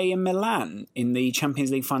Juve and Milan in the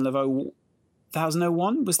Champions League final of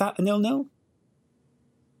 2001? Was that a 0-0?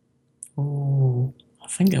 Oh, I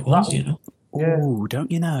think it was. Oh,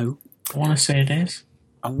 don't you know? I want to say it is.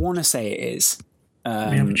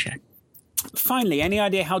 Let me have a check. Finally, any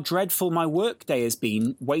idea how dreadful my work day has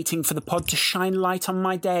been, waiting for the pod to shine light on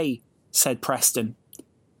my day, said Preston.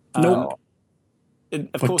 Nope.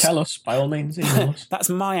 Of course, tell us, by all means, email us. That's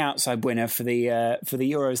my outside winner for the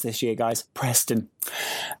Euros this year, guys. Preston.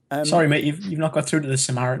 Sorry, mate, you've not got through to the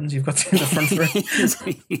Samaritans. You've got through the front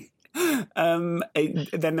three.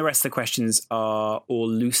 Then the rest of the questions are all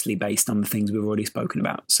loosely based on the things we've already spoken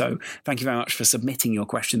about. So thank you very much for submitting your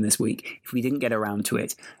question this week. If we didn't get around to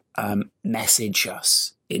it, message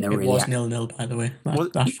us in a It really... was 0-0, by the way.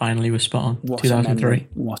 That finally was spot on. 2003.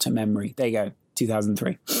 What a memory. There you go.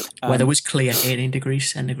 2003. Weather was clear, 18 degrees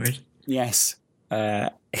centigrade. Yes.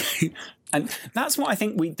 And that's what I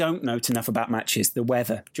think we don't note enough about matches, the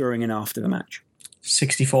weather during and after the match.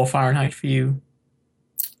 64 Fahrenheit for you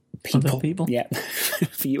people. Yeah.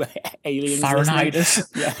 For you aliens. Fahrenheiters.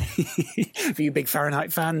 Yeah. For you big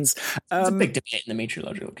Fahrenheit fans. It's a big debate in the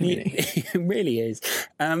meteorological community. It really is.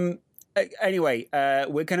 Anyway,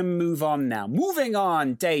 we're going to move on now. Moving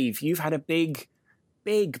on, Dave, you've had a big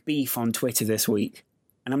beef on Twitter this week,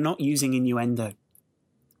 and I'm not using innuendo.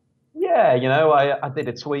 Yeah, I did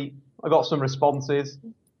a tweet. I got some responses.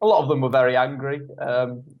 A lot of them were very angry.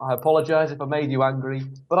 I apologise if I made you angry,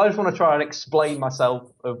 but I just want to try and explain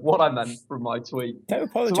myself of what I meant from my tweet. Don't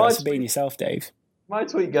apologise for being yourself, Dave. My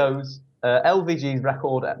tweet goes, LVG's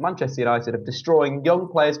record at Manchester United of destroying young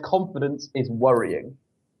players' confidence is worrying.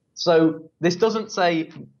 So this doesn't say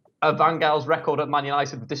Van Gaal's record at Man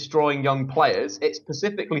United of destroying young players. It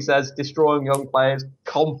specifically says destroying young players'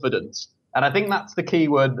 confidence. And I think that's the key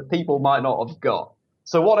word that people might not have got.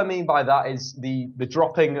 So what I mean by that is the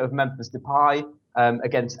dropping of Memphis Depay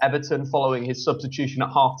against Everton following his substitution at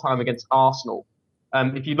half-time against Arsenal.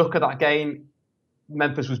 If you look at that game,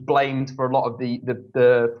 Memphis was blamed for a lot of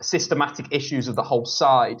the systematic issues of the whole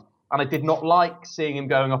side. And I did not like seeing him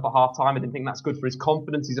going off at half-time. I didn't think that's good for his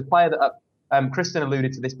confidence. He's a player that, Kristen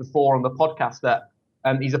alluded to this before on the podcast, that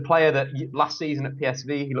he's a player that last season at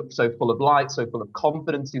PSV, he looked so full of light, so full of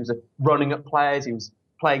confidence. He was running at players. He was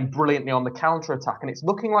playing brilliantly on the counter-attack. And it's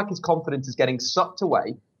looking like his confidence is getting sucked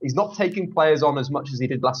away. He's not taking players on as much as he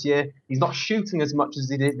did last year. He's not shooting as much as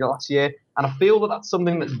he did last year. And I feel that that's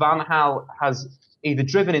something that Van Gaal has either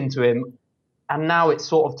driven into him, and now it's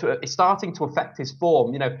it's starting to affect his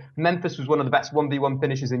form. Memphis was one of the best 1v1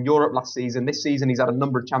 finishers in Europe last season. This season, he's had a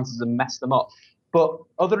number of chances and messed them up. But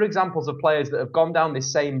other examples of players that have gone down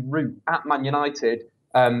this same route at Man United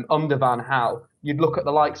under Van Gaal, you'd look at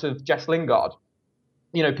the likes of Jess Lingard.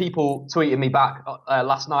 People tweeted me back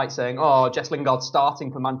last night saying, Jess Lingard's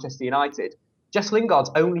starting for Manchester United. Jess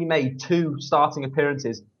Lingard's only made 2 starting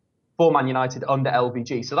appearances for Man United under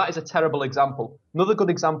LVG. So that is a terrible example. Another good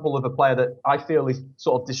example of a player that I feel is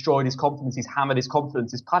sort of destroyed his confidence, he's hammered his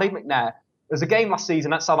confidence, is Paddy McNair. There was a game last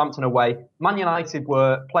season at Southampton away. Man United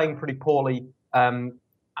were playing pretty poorly, and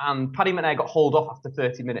Paddy McNair got hauled off after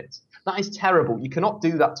 30 minutes. That is terrible. You cannot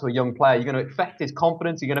do that to a young player. You're going to affect his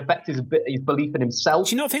confidence. You're going to affect his belief in himself.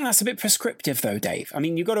 Do you not think that's a bit prescriptive, though, Dave? I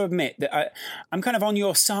mean, you've got to admit that I'm kind of on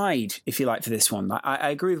your side, if you like, for this one. I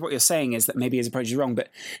agree with what you're saying is that maybe his approach is wrong, but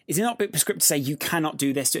is it not a bit prescriptive to say you cannot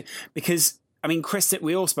do this? Because, I mean, Kristen,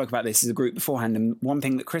 we all spoke about this as a group beforehand, and one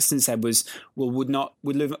thing that Kristen said was,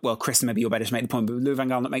 Kristen, maybe you're better to make the point, but would Louis van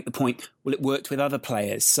Gaal not make the point, well, it worked with other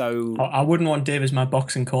players, so... I wouldn't want Dave as my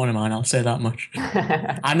boxing corner man, I'll say that much.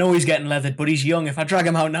 I know he's getting leathered, but he's young. If I drag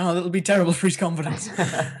him out now, that'll be terrible for his confidence.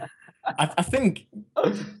 I think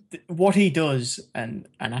what he does, and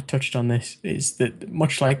I touched on this, is that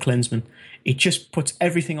much like Klinsmann, it just puts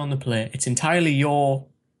everything on the plate. It's entirely your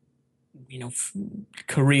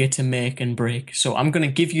career to make and break. So I'm going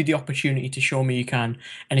to give you the opportunity to show me you can.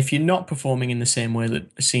 And if you're not performing in the same way that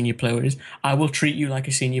a senior player is, I will treat you like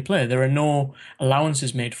a senior player. There are no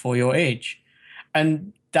allowances made for your age.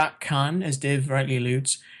 And that can, as Dave rightly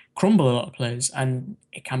alludes, crumble a lot of players. And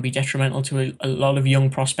it can be detrimental to a lot of young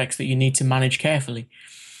prospects that you need to manage carefully.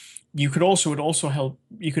 You could argue it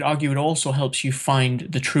also helps you find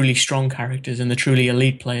the truly strong characters and the truly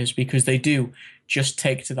elite players, because they do just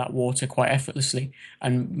take to that water quite effortlessly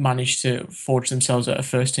and manage to forge themselves at a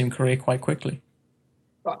first-team career quite quickly.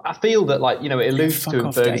 I feel that, it alludes to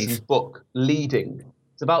in Ferguson's book, leading.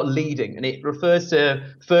 It's about leading, and it refers to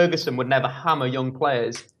Ferguson would never hammer young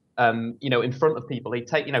players, in front of people. He'd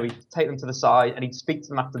take them to the side and he'd speak to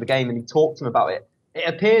them after the game and he'd talk to them about it. It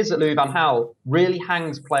appears that Louis van Gaal really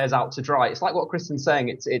hangs players out to dry. It's like what Kristen's saying.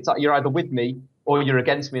 It's like you're either with me or you're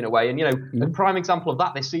against me in a way. And, a prime example of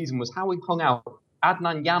that this season was how he hung out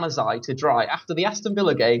Adnan Januzaj to dry after the Aston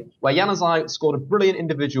Villa game, where Januzaj scored a brilliant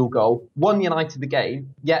individual goal, won United the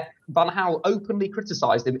game, yet Van Gaal openly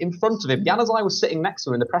criticised him in front of him. Januzaj was sitting next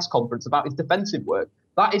to him in the press conference about his defensive work.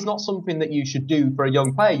 That is not something that you should do for a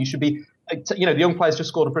young player. You should be, the young player's just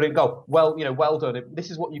scored a brilliant goal. Well, well done.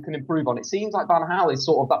 This is what you can improve on. It seems like Van Gaal is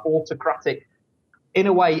sort of that autocratic. In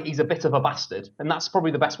a way, he's a bit of a bastard, and that's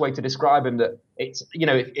probably the best way to describe him. That it's,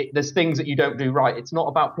 there's things that you don't do right. It's not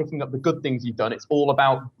about picking up the good things you've done. It's all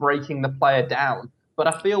about breaking the player down. But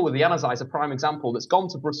I feel with Januzaj is a prime example that's gone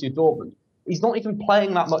to Borussia Dortmund. He's not even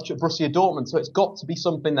playing that much at Borussia Dortmund, so it's got to be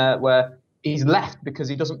something there where he's left because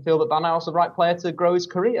he doesn't feel that Van Gaal's the right player to grow his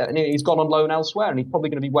career, and he's gone on loan elsewhere, and he's probably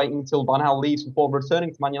going to be waiting until Van Gaal leaves before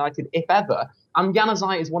returning to Man United, if ever. And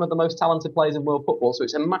Januzaj is one of the most talented players in world football, so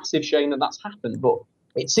it's a massive shame that that's happened. But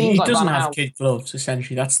It seems he like doesn't Van have Gaal. kid gloves,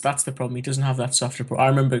 essentially. That's the problem. He doesn't have that softer approach. I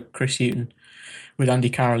remember Chris Hughton with Andy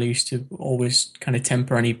Carroll used to always kind of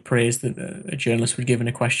temper any praise that a journalist would give in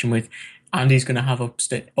a question with, Andy's going to have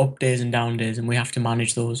up days and down days, and we have to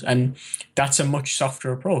manage those. And that's a much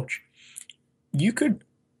softer approach. You could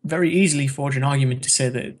very easily forge an argument to say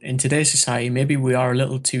that in today's society, maybe we are a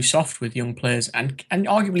little too soft with young players and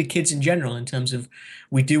arguably kids in general, in terms of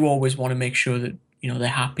we do always want to make sure that, you know, they're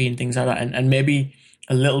happy and things like that. And maybe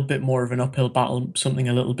a little bit more of an uphill battle, something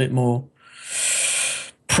a little bit more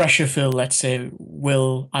pressure filled, let's say,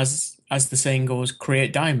 will, as the saying goes,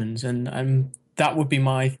 create diamonds. And that would be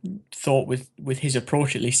my thought with his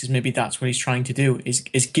approach, at least, is maybe that's what he's trying to do, is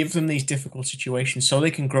give them these difficult situations so they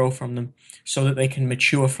can grow from them, so that they can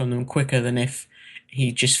mature from them quicker than if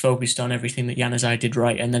he just focused on everything that Januzaj did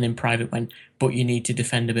right and then in private went, but you need to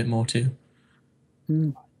defend a bit more too.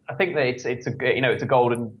 I think that it's a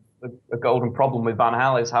golden problem with Van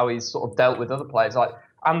Gaal is how he's sort of dealt with other players like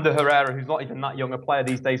Ander Herrera, who's not even that young a player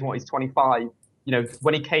these days. He's 25. You know,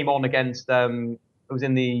 when he came on against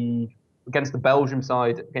against the Belgium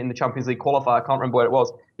side in the Champions League qualifier, I can't remember where it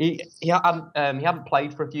was. He hadn't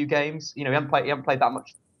played for a few games. You know, he hadn't played that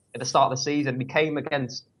much at the start of the season. He came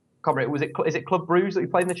against, is it Club Brugge that he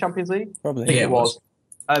played in the Champions League? Probably. Yeah, it was.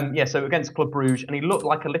 So against Club Brugge, and he looked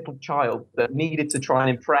like a little child that needed to try and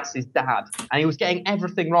impress his dad, and he was getting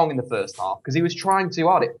everything wrong in the first half because he was trying too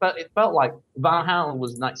hard. It felt like Van Gaal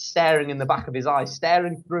was like staring in the back of his eyes,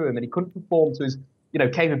 staring through him, and he couldn't perform to his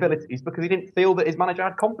capabilities because he didn't feel that his manager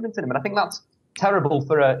had confidence in him. And I think that's terrible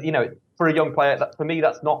for a young player. For me,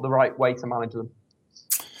 that's not the right way to manage them.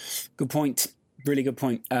 Good point. Really good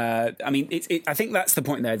point. I mean, I think that's the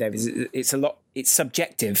point there, Dave. It's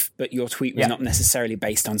subjective, but your tweet was not necessarily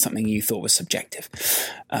based on something you thought was subjective.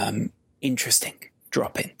 Interesting.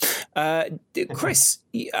 Drop in. Chris,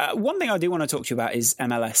 one thing I do want to talk to you about is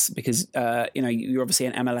MLS, because you're obviously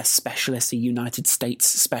an MLS specialist, a United States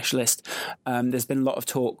specialist. There's been a lot of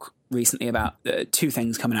talk recently about two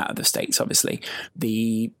things coming out of the States, obviously.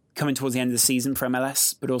 The coming towards the end of the season for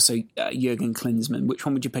MLS, but also Jurgen Klinsmann. Which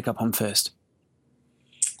one would you pick up on first?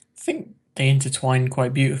 I think they intertwine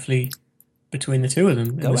quite beautifully between the two of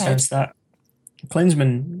them, in the sense that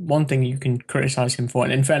Klinsmann, one thing you can criticise him for,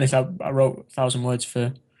 and in fairness, I wrote 1,000 words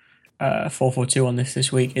for 442 on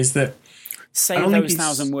this week, is that... Say those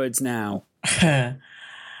 1,000 words now. Jurgen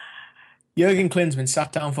Klinsmann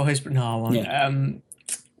sat down for his... No, I won't.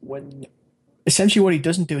 When essentially what he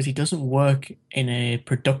doesn't do is he doesn't work in a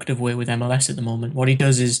productive way with MLS at the moment. What he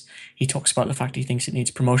does is he talks about the fact he thinks it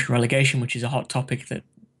needs promotion relegation, which is a hot topic that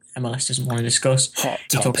MLS doesn't want to discuss.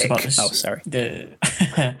 He talks about this.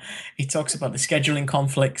 He talks about the scheduling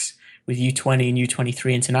conflicts with U20 and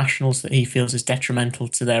U23 internationals that he feels is detrimental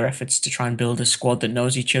to their efforts to try and build a squad that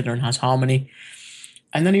knows each other and has harmony.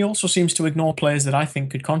 And then he also seems to ignore players that I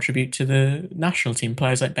think could contribute to the national team.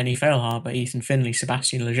 Players like Benny Feilhaber, Ethan Finlay,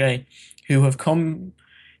 Sebastian Leger, who have come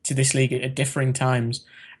to this league at differing times,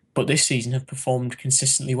 but this season have performed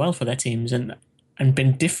consistently well for their teams and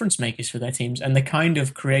been difference makers for their teams, and the kind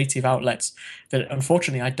of creative outlets that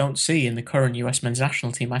unfortunately I don't see in the current US men's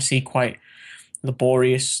national team. I see quite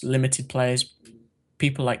laborious, limited players,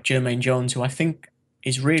 people like Jermaine Jones, who I think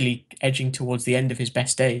is really edging towards the end of his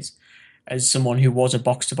best days as someone who was a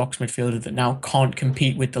box-to-box midfielder that now can't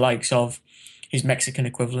compete with the likes of his Mexican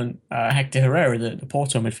equivalent, Hector Herrera, the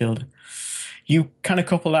Porto midfielder. You kind of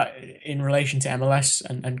couple that in relation to MLS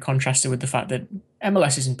and contrast it with the fact that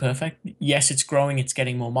MLS isn't perfect. Yes, it's growing, it's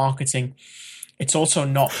getting more marketing. It's also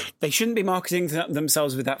not... They shouldn't be marketing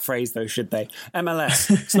themselves with that phrase, though, should they?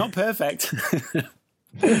 MLS, it's not perfect.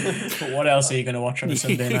 But what else are you going to watch on a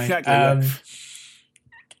Sunday night? Exactly.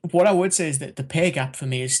 What I would say is that the pay gap for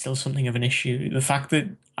me is still something of an issue. The fact that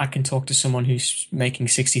I can talk to someone who's making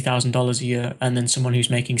 $60,000 a year and then someone who's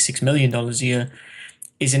making $6 million a year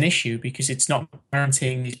is an issue, because it's not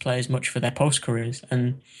guaranteeing these players much for their post-careers.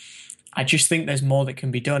 And I just think there's more that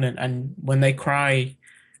can be done. And when they cry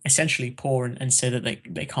essentially poor and say that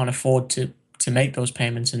they can't afford to make those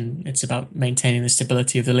payments and it's about maintaining the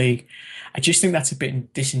stability of the league, I just think that's a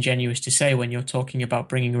bit disingenuous to say when you're talking about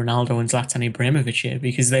bringing Ronaldo and Zlatan Ibrahimovic here,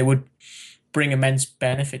 because they would bring immense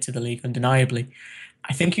benefit to the league, undeniably.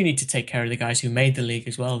 I think you need to take care of the guys who made the league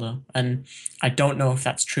as well, though. And I don't know if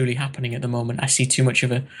that's truly happening at the moment. I see too much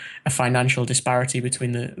of a financial disparity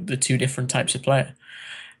between the two different types of player.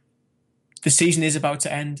 The season is about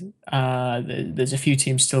to end. There's a few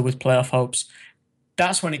teams still with playoff hopes.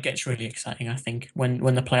 That's when it gets really exciting, I think, when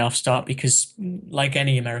the playoffs start, because like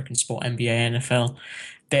any American sport, NBA, NFL,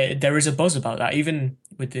 there is a buzz about that. Even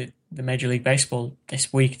with the Major League Baseball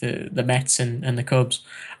this week, the Mets and the Cubs,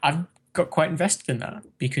 I've got quite invested in that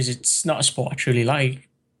because it's not a sport I truly like,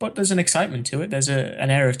 but there's an excitement to it. There's an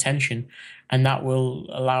air of tension, and that will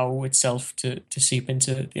allow itself to seep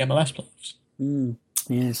into the MLS playoffs.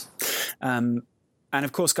 Yes. And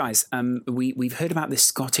of course, guys, we've heard about this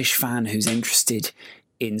Scottish fan who's interested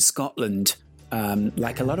in Scotland,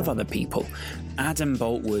 like a lot of other people. Adam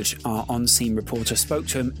Boltwood, our on-scene reporter, spoke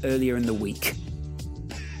to him earlier in the week.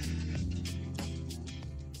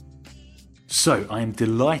 So I am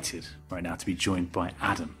delighted right now to be joined by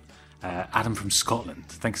Adam. Adam from Scotland.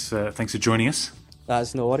 Thanks for joining us.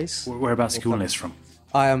 That's no worries. Whereabouts are you calling us from?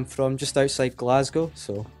 I am from just outside Glasgow,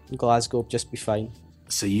 so Glasgow will just be fine.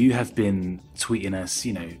 So you have been tweeting us,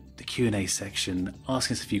 the Q&A section,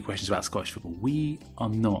 asking us a few questions about Scottish football. We are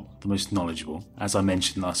not the most knowledgeable, as I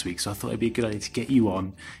mentioned last week, so I thought it'd be a good idea to get you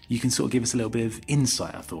on. You can sort of give us a little bit of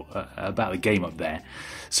insight, I thought, about the game up there.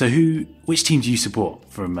 So which team do you support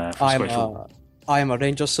from Scottish football? I am a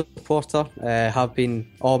Rangers supporter, have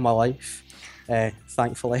been all my life,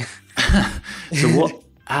 thankfully. So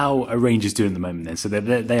how are Rangers doing at the moment then? So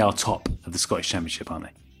they are top of the Scottish Championship, aren't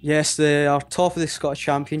they? Yes, they are top of the Scottish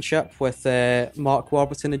Championship with Mark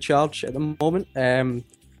Warburton in charge at the moment. Doing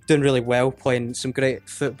really well, playing some great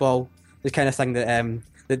football, the kind of thing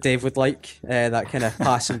that Dave would like, that kind of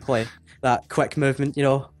pass and play, that quick movement,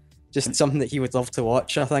 just something that he would love to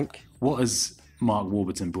watch, I think. What has Mark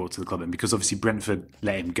Warburton brought to the club then? Because obviously Brentford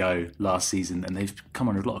let him go last season and they've come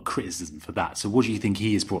under a lot of criticism for that. So what do you think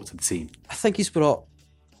he has brought to the team? I think he's brought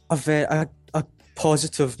a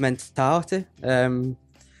positive mentality.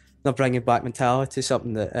 Not bringing back mentality,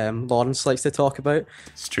 something that Lawrence likes to talk about.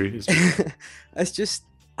 It's true. It's just,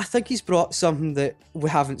 I think he's brought something that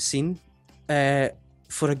we haven't seen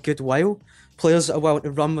for a good while. Players that are willing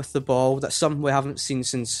to run with the ball. That's something we haven't seen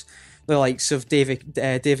since the likes of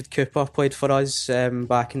David Cooper played for us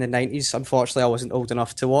back in the 90s. Unfortunately, I wasn't old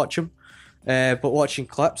enough to watch him. But watching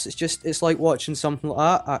clips, it's like watching something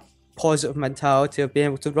like that. A positive mentality of being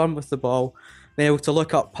able to run with the ball, being able to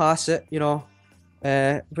look up, pass it,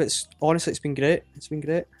 but honestly, it's been great. It's been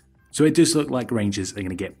great. So it does look like Rangers are going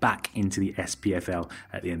to get back into the SPFL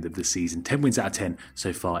at the end of the season. 10 wins out of 10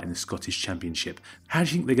 so far in the Scottish Championship. How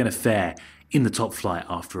do you think they're going to fare in the top flight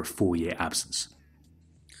after a 4-year absence?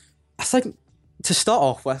 I think, to start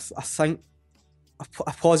off with,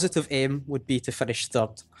 a positive aim would be to finish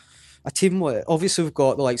third. A team where, obviously we've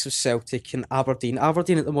got the likes of Celtic and Aberdeen.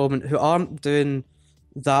 Aberdeen at the moment, who aren't doing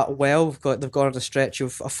that well. They've got on a stretch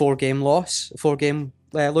of a 4-game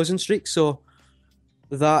losing streak, so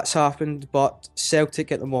that's happened. But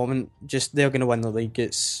Celtic at the moment, they're going to win the league.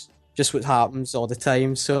 It's just what happens all the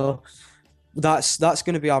time. So that's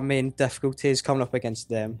going to be our main difficulty, is coming up against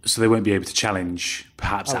them. So they won't be able to challenge,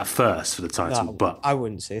 perhaps at first, for the title. But I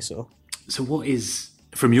wouldn't say so. So what is,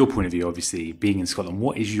 from your point of view, obviously, being in Scotland,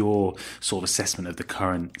 what is your sort of assessment of the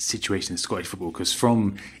current situation in Scottish football? Because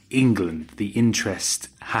from England, the interest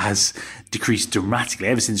has decreased dramatically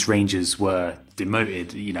ever since Rangers were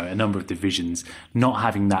demoted, a number of divisions. Not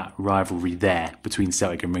having that rivalry there between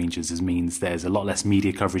Celtic and Rangers means there's a lot less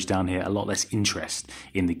media coverage down here, a lot less interest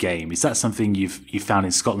in the game. Is that something you've found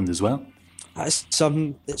in Scotland as well? It's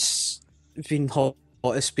been hot.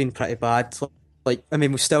 It's been pretty bad.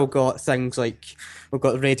 We've still got things like, we've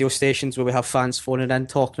got radio stations where we have fans phoning in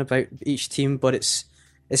talking about each team, but it's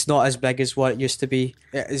not as big as what it used to be.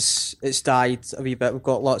 It's died a wee bit. We've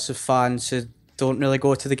got lots of fans who don't really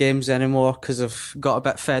go to the games anymore because they've got a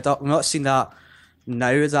bit fed up. We've not seen that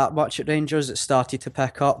now that much at Rangers. It started to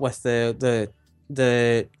pick up with the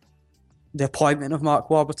appointment of Mark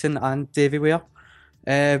Warburton and Davy Weir.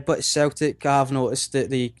 But Celtic, I've noticed that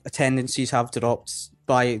the attendances have dropped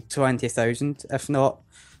by 20,000, if not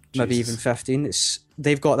maybe even 15.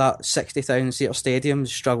 They've got that 60,000 seater stadium,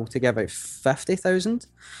 struggle to get about 50,000.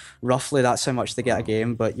 Roughly, that's how much they get a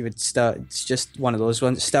game. But it's just one of those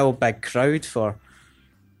ones. It's still a big crowd for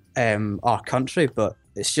our country, but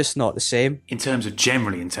it's just not the same. In terms of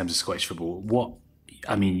Scottish football,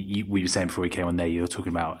 we were saying before we came on there, you were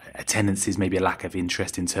talking about attendances, maybe a lack of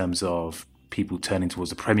interest in terms of people turning towards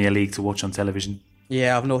the Premier League to watch on television.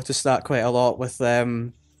 Yeah, I've noticed that quite a lot with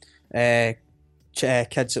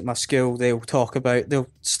kids at my school. They'll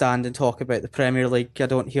stand and talk about the Premier League. I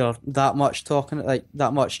don't hear that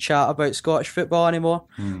much chat about Scottish football anymore.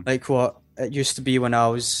 Like what it used to be when I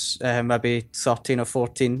was maybe 13 or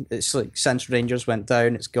 14. It's like since Rangers went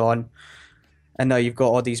down, it's gone. And now you've got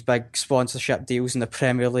all these big sponsorship deals in the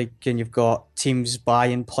Premier League, and you've got teams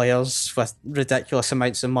buying players with ridiculous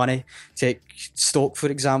amounts of money. Take Stoke, for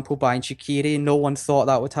example, buying Shaqiri. No one thought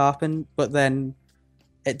that would happen, but then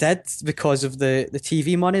it did because of the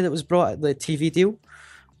TV money that was brought, the TV deal.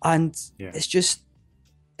 And it's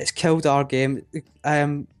it's killed our game.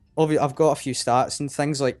 I've got a few stats and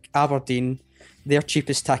things like Aberdeen. Their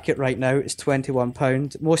cheapest ticket right now is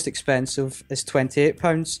 £21. Most expensive is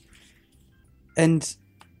 £28, and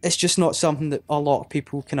it's just not something that a lot of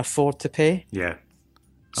people can afford to pay. Yeah.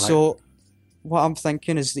 So what I'm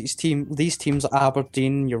thinking is these teams like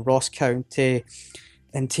Aberdeen, your Ross County,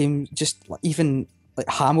 and team just even like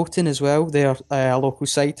Hamilton as well. They're a local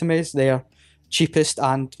side to me. They're cheapest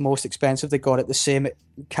and most expensive. They got it the same,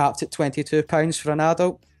 capped at £22 for an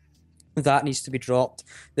adult. That needs to be dropped.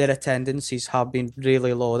 Their attendances have been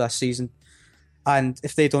really low this season, and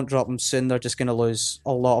if they don't drop them soon, they're just going to lose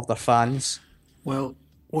a lot of their fans. Well,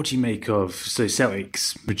 what do you make of... So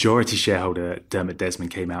Celtic's majority shareholder, Dermot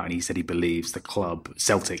Desmond, came out and he said he believes the club,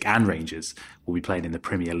 Celtic and Rangers, will be playing in the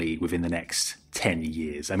Premier League within the next 10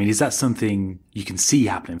 years. I mean, is that something you can see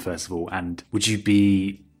happening, first of all? And would you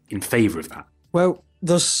be in favour of that? Well,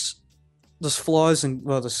 there's flaws and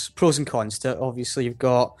there's pros and cons to it. Obviously, you've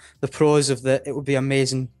got the pros of that it would be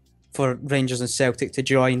amazing for Rangers and Celtic to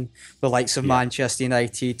join the likes of Manchester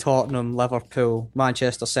United, Tottenham, Liverpool,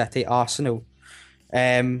 Manchester City, Arsenal.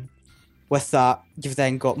 With that, you've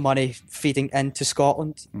then got money feeding into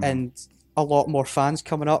Scotland and a lot more fans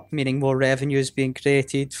coming up, meaning more revenues being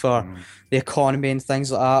created for the economy and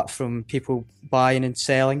things like that from people buying and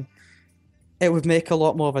selling. It would make a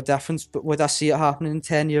lot more of a difference, but would I see it happening in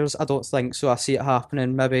 10 years? I don't think so. I see it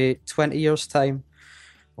happening maybe 20 years' time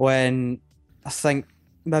when I think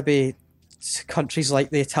maybe countries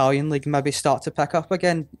like the Italian league maybe start to pick up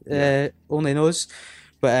again. Only knows.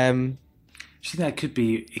 But do you think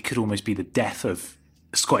it could almost be the death of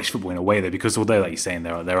Scottish football in a way, though? Because although, like you're saying,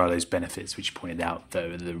 there are those benefits which you pointed out,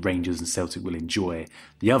 though, the Rangers and Celtic will enjoy,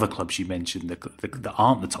 the other clubs you mentioned that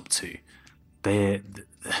aren't the top two,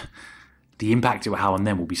 the impact it will have on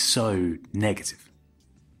them will be so negative.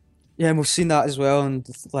 Yeah, and we've seen that as well in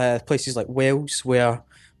places like Wales, where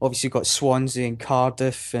obviously you've got Swansea and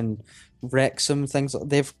Cardiff and Wrexham, things like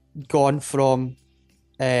they've gone from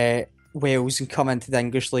Wales and come into the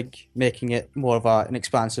English League, making it more of an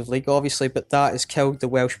expansive league, obviously, but that has killed the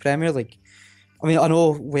Welsh Premier League. I mean, I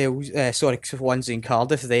know Swansea and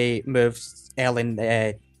Cardiff, they moved early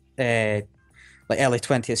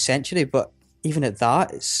 20th century, but even at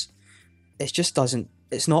that, it's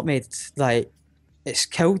not made, like, it's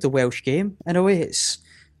killed the Welsh game in a way. It's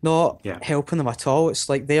not helping them at all. It's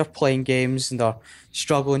like they're playing games and they're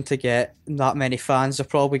struggling to get that many fans. They're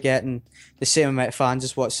probably getting the same amount of fans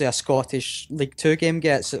as what, say, a Scottish League Two game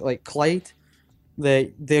gets at, like, Clyde.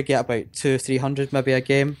 They get about 200-300 maybe a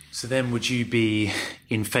game. So then would you be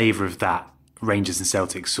in favour of that, Rangers and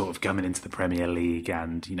Celtic sort of coming into the Premier League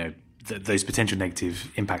and, you know, those potential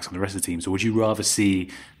negative impacts on the rest of the teams? Or would you rather see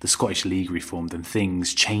the Scottish League reformed and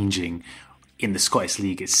things changing in the Scottish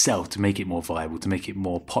League itself to make it more viable, to make it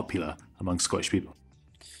more popular among Scottish people?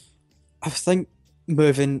 I think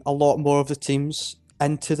moving a lot more of the teams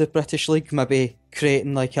into the British League, maybe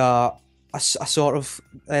creating like a sort of...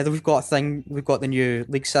 we've got the new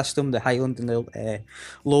league system, the Highland and the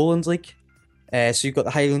Lowland League. So you've got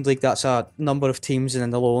the Highland League, that's a number of teams, and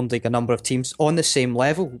then the Lowland League, a number of teams on the same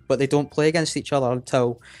level, but they don't play against each other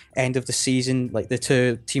until end of the season. Like the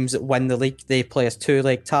two teams that win the league, they play a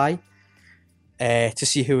two-leg tie to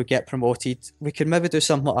see who would get promoted. We could maybe do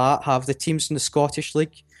something like that, have the teams in the Scottish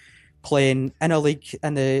League playing in a league,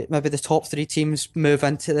 and maybe the top three teams move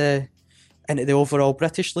into the overall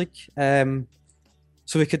British League. So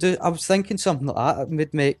we could do... I was thinking something like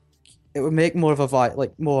that. It would make more of a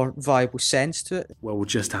more viable sense to it. Well, we'll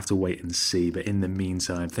just have to wait and see. But in the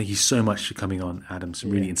meantime, thank you so much for coming on, Adam. Some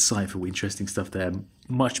really insightful, interesting stuff there.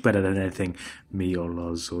 Much better than anything me or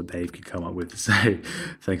Loz or Dave could come up with. So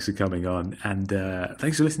thanks for coming on. And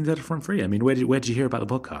thanks for listening to The Front Three. I mean, where did you hear about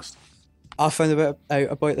the podcast? I found out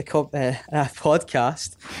about the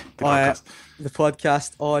podcast. The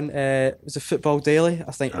podcast on it was a Football Daily.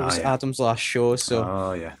 I think it was Adam's last show.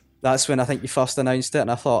 So that's when I think you first announced it,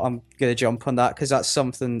 and I thought I'm going to jump on that because that's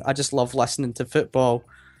something I just love listening to football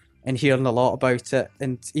and hearing a lot about it,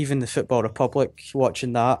 and even the Football Republic,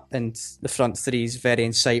 watching that, and The Front Three is very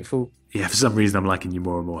insightful. Yeah, for some reason I'm liking you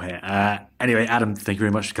more and more here. Anyway, Adam, thank you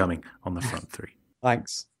very much for coming on The Front Three.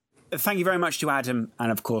 Thanks. Thank you very much to Adam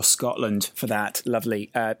and, of course, Scotland for that.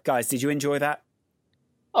 Lovely. Guys, did you enjoy that?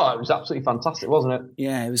 Oh, it was absolutely fantastic, wasn't it?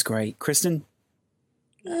 Yeah, it was great. Kristen?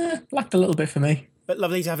 Lacked a little bit for me. But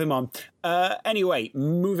lovely to have him on. Anyway,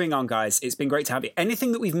 moving on, guys. It's been great to have you.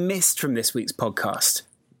 Anything that we've missed from this week's podcast?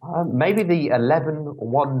 Maybe the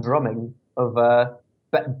 11-1 drumming of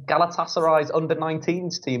Galatasaray's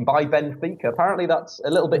under-19s team by Benfica. Apparently that's a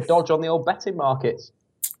little bit dodge on the old betting markets.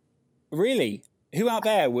 Really? Who out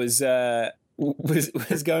there was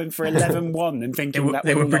was going for 11-1 and thinking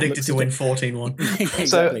they were predicted to win 14-1. Exactly.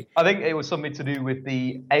 So I think it was something to do with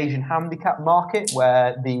the Asian handicap market,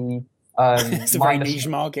 where the it's a very niche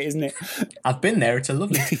market, isn't it? I've been there. It's a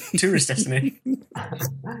lovely tourist destination.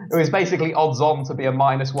 It was basically odds on to be a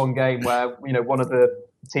 -1 game where one of the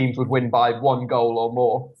teams would win by 1 goal or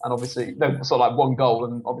more, and obviously sort of like 1 goal,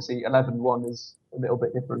 and obviously 11-1 is a little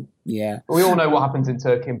bit different. Yeah, but we all know what happens in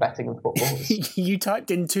Turkey in betting and football. You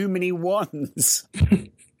typed in too many ones.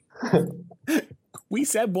 We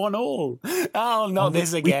said 1-1. Oh, not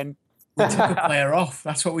this again. We took a player off.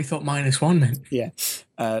 That's what we thought -1 meant. Yeah.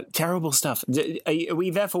 Terrible stuff. Are we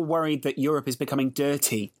therefore worried that Europe is becoming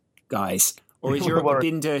dirty, guys? Or has Europe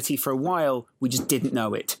been dirty for a while, we just didn't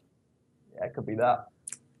know it? Yeah, it could be that.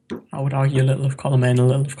 I would argue a little of column A and a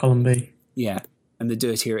little of column B. Yeah. And the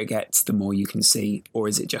dirtier it gets, the more you can see. Or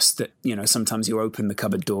is it just that, sometimes you open the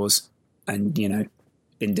cupboard doors and,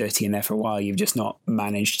 been dirty in there for a while, you've just not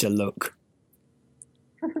managed to look?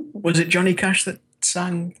 Was it Johnny Cash that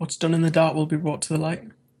sang "What's done in the dark will be brought to the light"?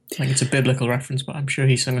 I think it's a biblical reference, but I'm sure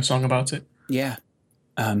he sung a song about it. Yeah.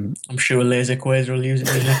 I'm sure Laser Quasar will use it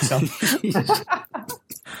in his next song.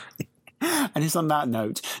 And it's on that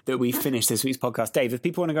note that we finish this week's podcast. Dave, if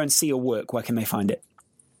people want to go and see your work, where can they find it?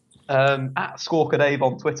 At Squawka Dave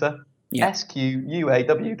on Twitter. Yeah.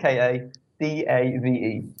 SQUAWKADAVE.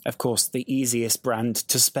 Of course, the easiest brand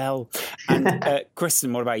to spell. And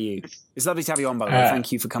Kristen, what about you? It's lovely to have you on, by the way.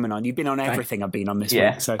 Thank you for coming on. You've been on everything I've been on this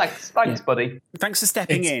week. So thanks, buddy. Thanks for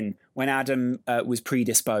stepping in when Adam was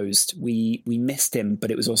predisposed. We missed him,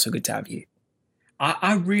 but it was also good to have you.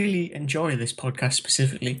 I really enjoy this podcast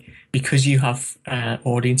specifically because you have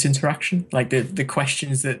audience interaction, like the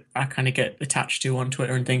questions that I kind of get attached to on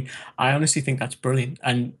Twitter and thing. I honestly think that's brilliant.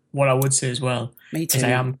 And what I would say as well is I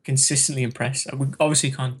am consistently impressed. We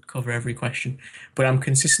obviously can't cover every question, but I'm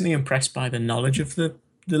consistently impressed by the knowledge of the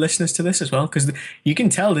listeners to this as well, because you can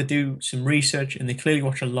tell they do some research and they clearly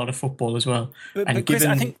watch a lot of football as well. But Chris,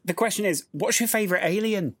 I think the question is, what's your favourite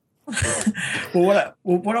alien? Well,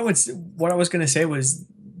 what I was going to say was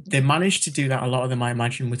they managed to do that. A lot of them, I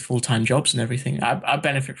imagine, with full-time jobs and everything. I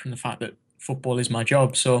benefit from the fact that football is my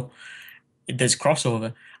job, so there's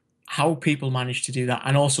crossover. How people manage to do that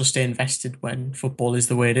and also stay invested when football is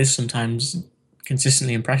the way it is sometimes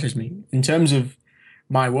consistently impresses me. In terms of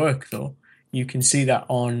my work, though, you can see that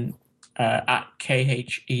on at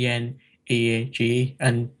KHENEAGE,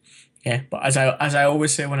 and yeah. But as I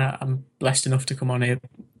always say when I'm blessed enough to come on here,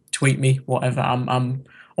 tweet me, whatever. I'm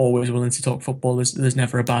always willing to talk football. There's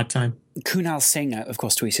never a bad time. Kunal Singh, of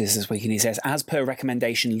course, tweeted us this week, and he says, as per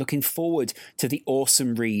recommendation, looking forward to the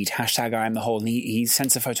awesome read, hashtag I am the whole. And he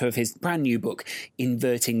sends a photo of his brand new book,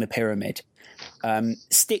 Inverting the Pyramid.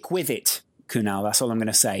 Stick with it, Kunal, that's all I'm going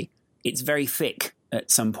to say. It's very thick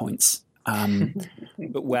at some points,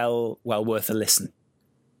 but well worth a listen.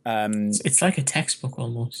 It's like a textbook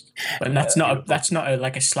almost, and that's not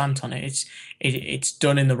like a slant on it. It's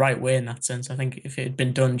done in the right way in that sense. I think if it had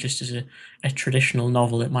been done just as a traditional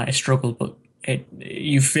novel, it might have struggled, but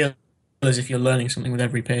you feel as if you're learning something with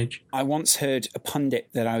every page. I once heard a pundit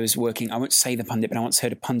that I was working, I won't say the pundit, but I once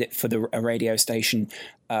heard a pundit for a radio station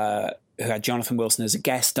who had Jonathan Wilson as a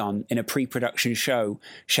guest on in a pre-production show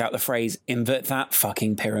shout the phrase, invert that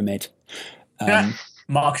fucking pyramid.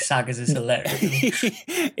 Mark Saggers is hilarious.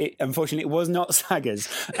 Unfortunately, it was not Saggers.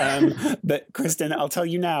 But Kristen, I'll tell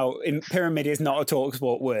you now, pyramid is not a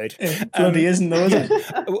TalkSport word. It bloody isn't, though, is it?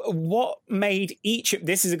 What made each...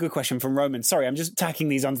 This is a good question from Roman. Sorry, I'm just tacking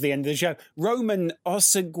these onto the end of the show. Roman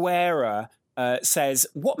Oseguera says,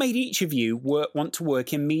 what made each of you want to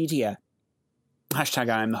work in media? Hashtag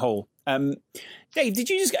I am the whole. Dave, did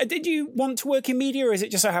you want to work in media, or is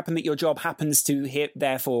it just so happened that your job happens to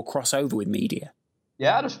therefore cross over with media?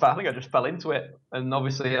 Yeah, I think I just fell into it. And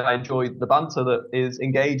obviously I enjoyed the banter that is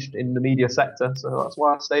engaged in the media sector. So that's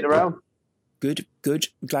why I stayed around. Good.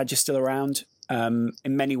 Glad you're still around. In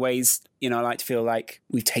many ways, I like to feel like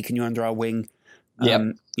we've taken you under our wing.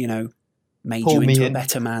 Made you into a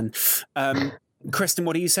better man. Kristen,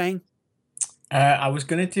 what are you saying? I was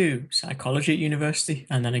going to do psychology at university,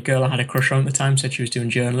 and then a girl I had a crush on at the time said she was doing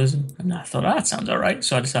journalism, and I thought, that sounds all right,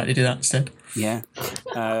 so I decided to do that instead. Yeah.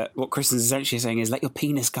 What Kristen's essentially saying is let your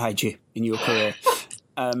penis guide you in your career.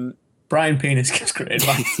 Brian Penis gives great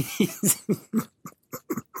advice.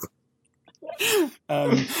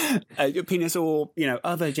 Your penis or,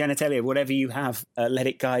 other genitalia, whatever you have, let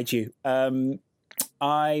it guide you.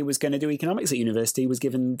 I was going to do economics at university, was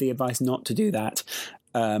given the advice not to do that.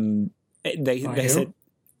 They said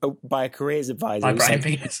by a careers advisor. By Brian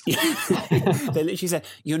Peters. They literally said,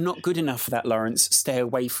 "You're not good enough for that, Lawrence. Stay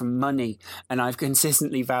away from money." And I've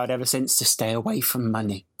consistently vowed ever since to stay away from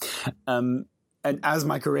money. And as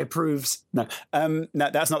my career proves, no,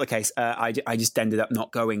 that's not the case. I just ended up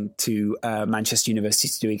not going to Manchester University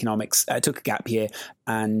to do economics. I took a gap year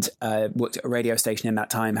and worked at a radio station in that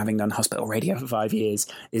time, having done hospital radio for 5 years.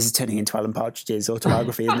 This is turning into Alan Partridge's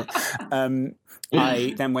autobiography, isn't it?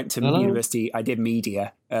 I then went to university. I did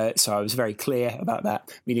media, so I was very clear about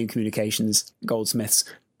that. Media and communications, Goldsmiths,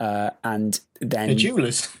 and then... The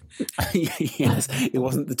jewellers. Yes, it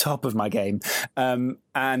wasn't the top of my game. And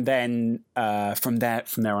then from there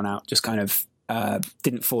on out, just kind of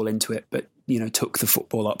didn't fall into it, but, took the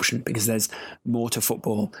football option because there's more to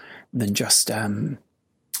football than just football.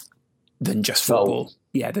 Goals.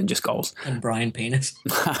 Yeah, than just goals. And Brian Penis.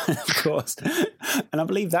 Of course. And I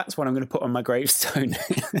believe that's what I'm going to put on my gravestone.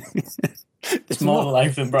 It's more to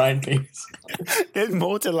life than Brian Penis. There's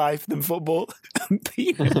more to life than football and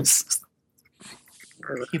penis.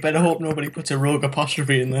 You better hope nobody puts a rogue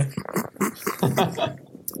apostrophe in there.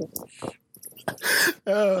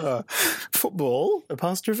 Football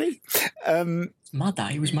apostrophe. It's mad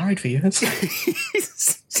that he was married for years.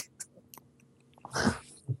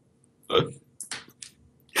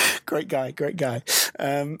 Great guy.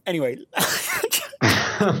 Anyway.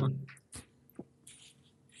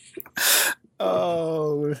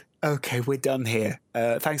 Oh, okay, we're done here.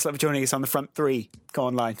 Thanks a lot for joining us on the front three. Go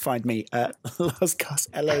online, find me at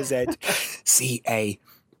Lozcast,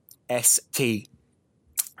 LOZCAST.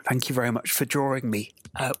 Thank you very much for drawing me.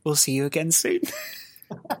 We'll see you again soon.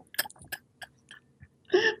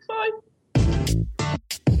 Bye.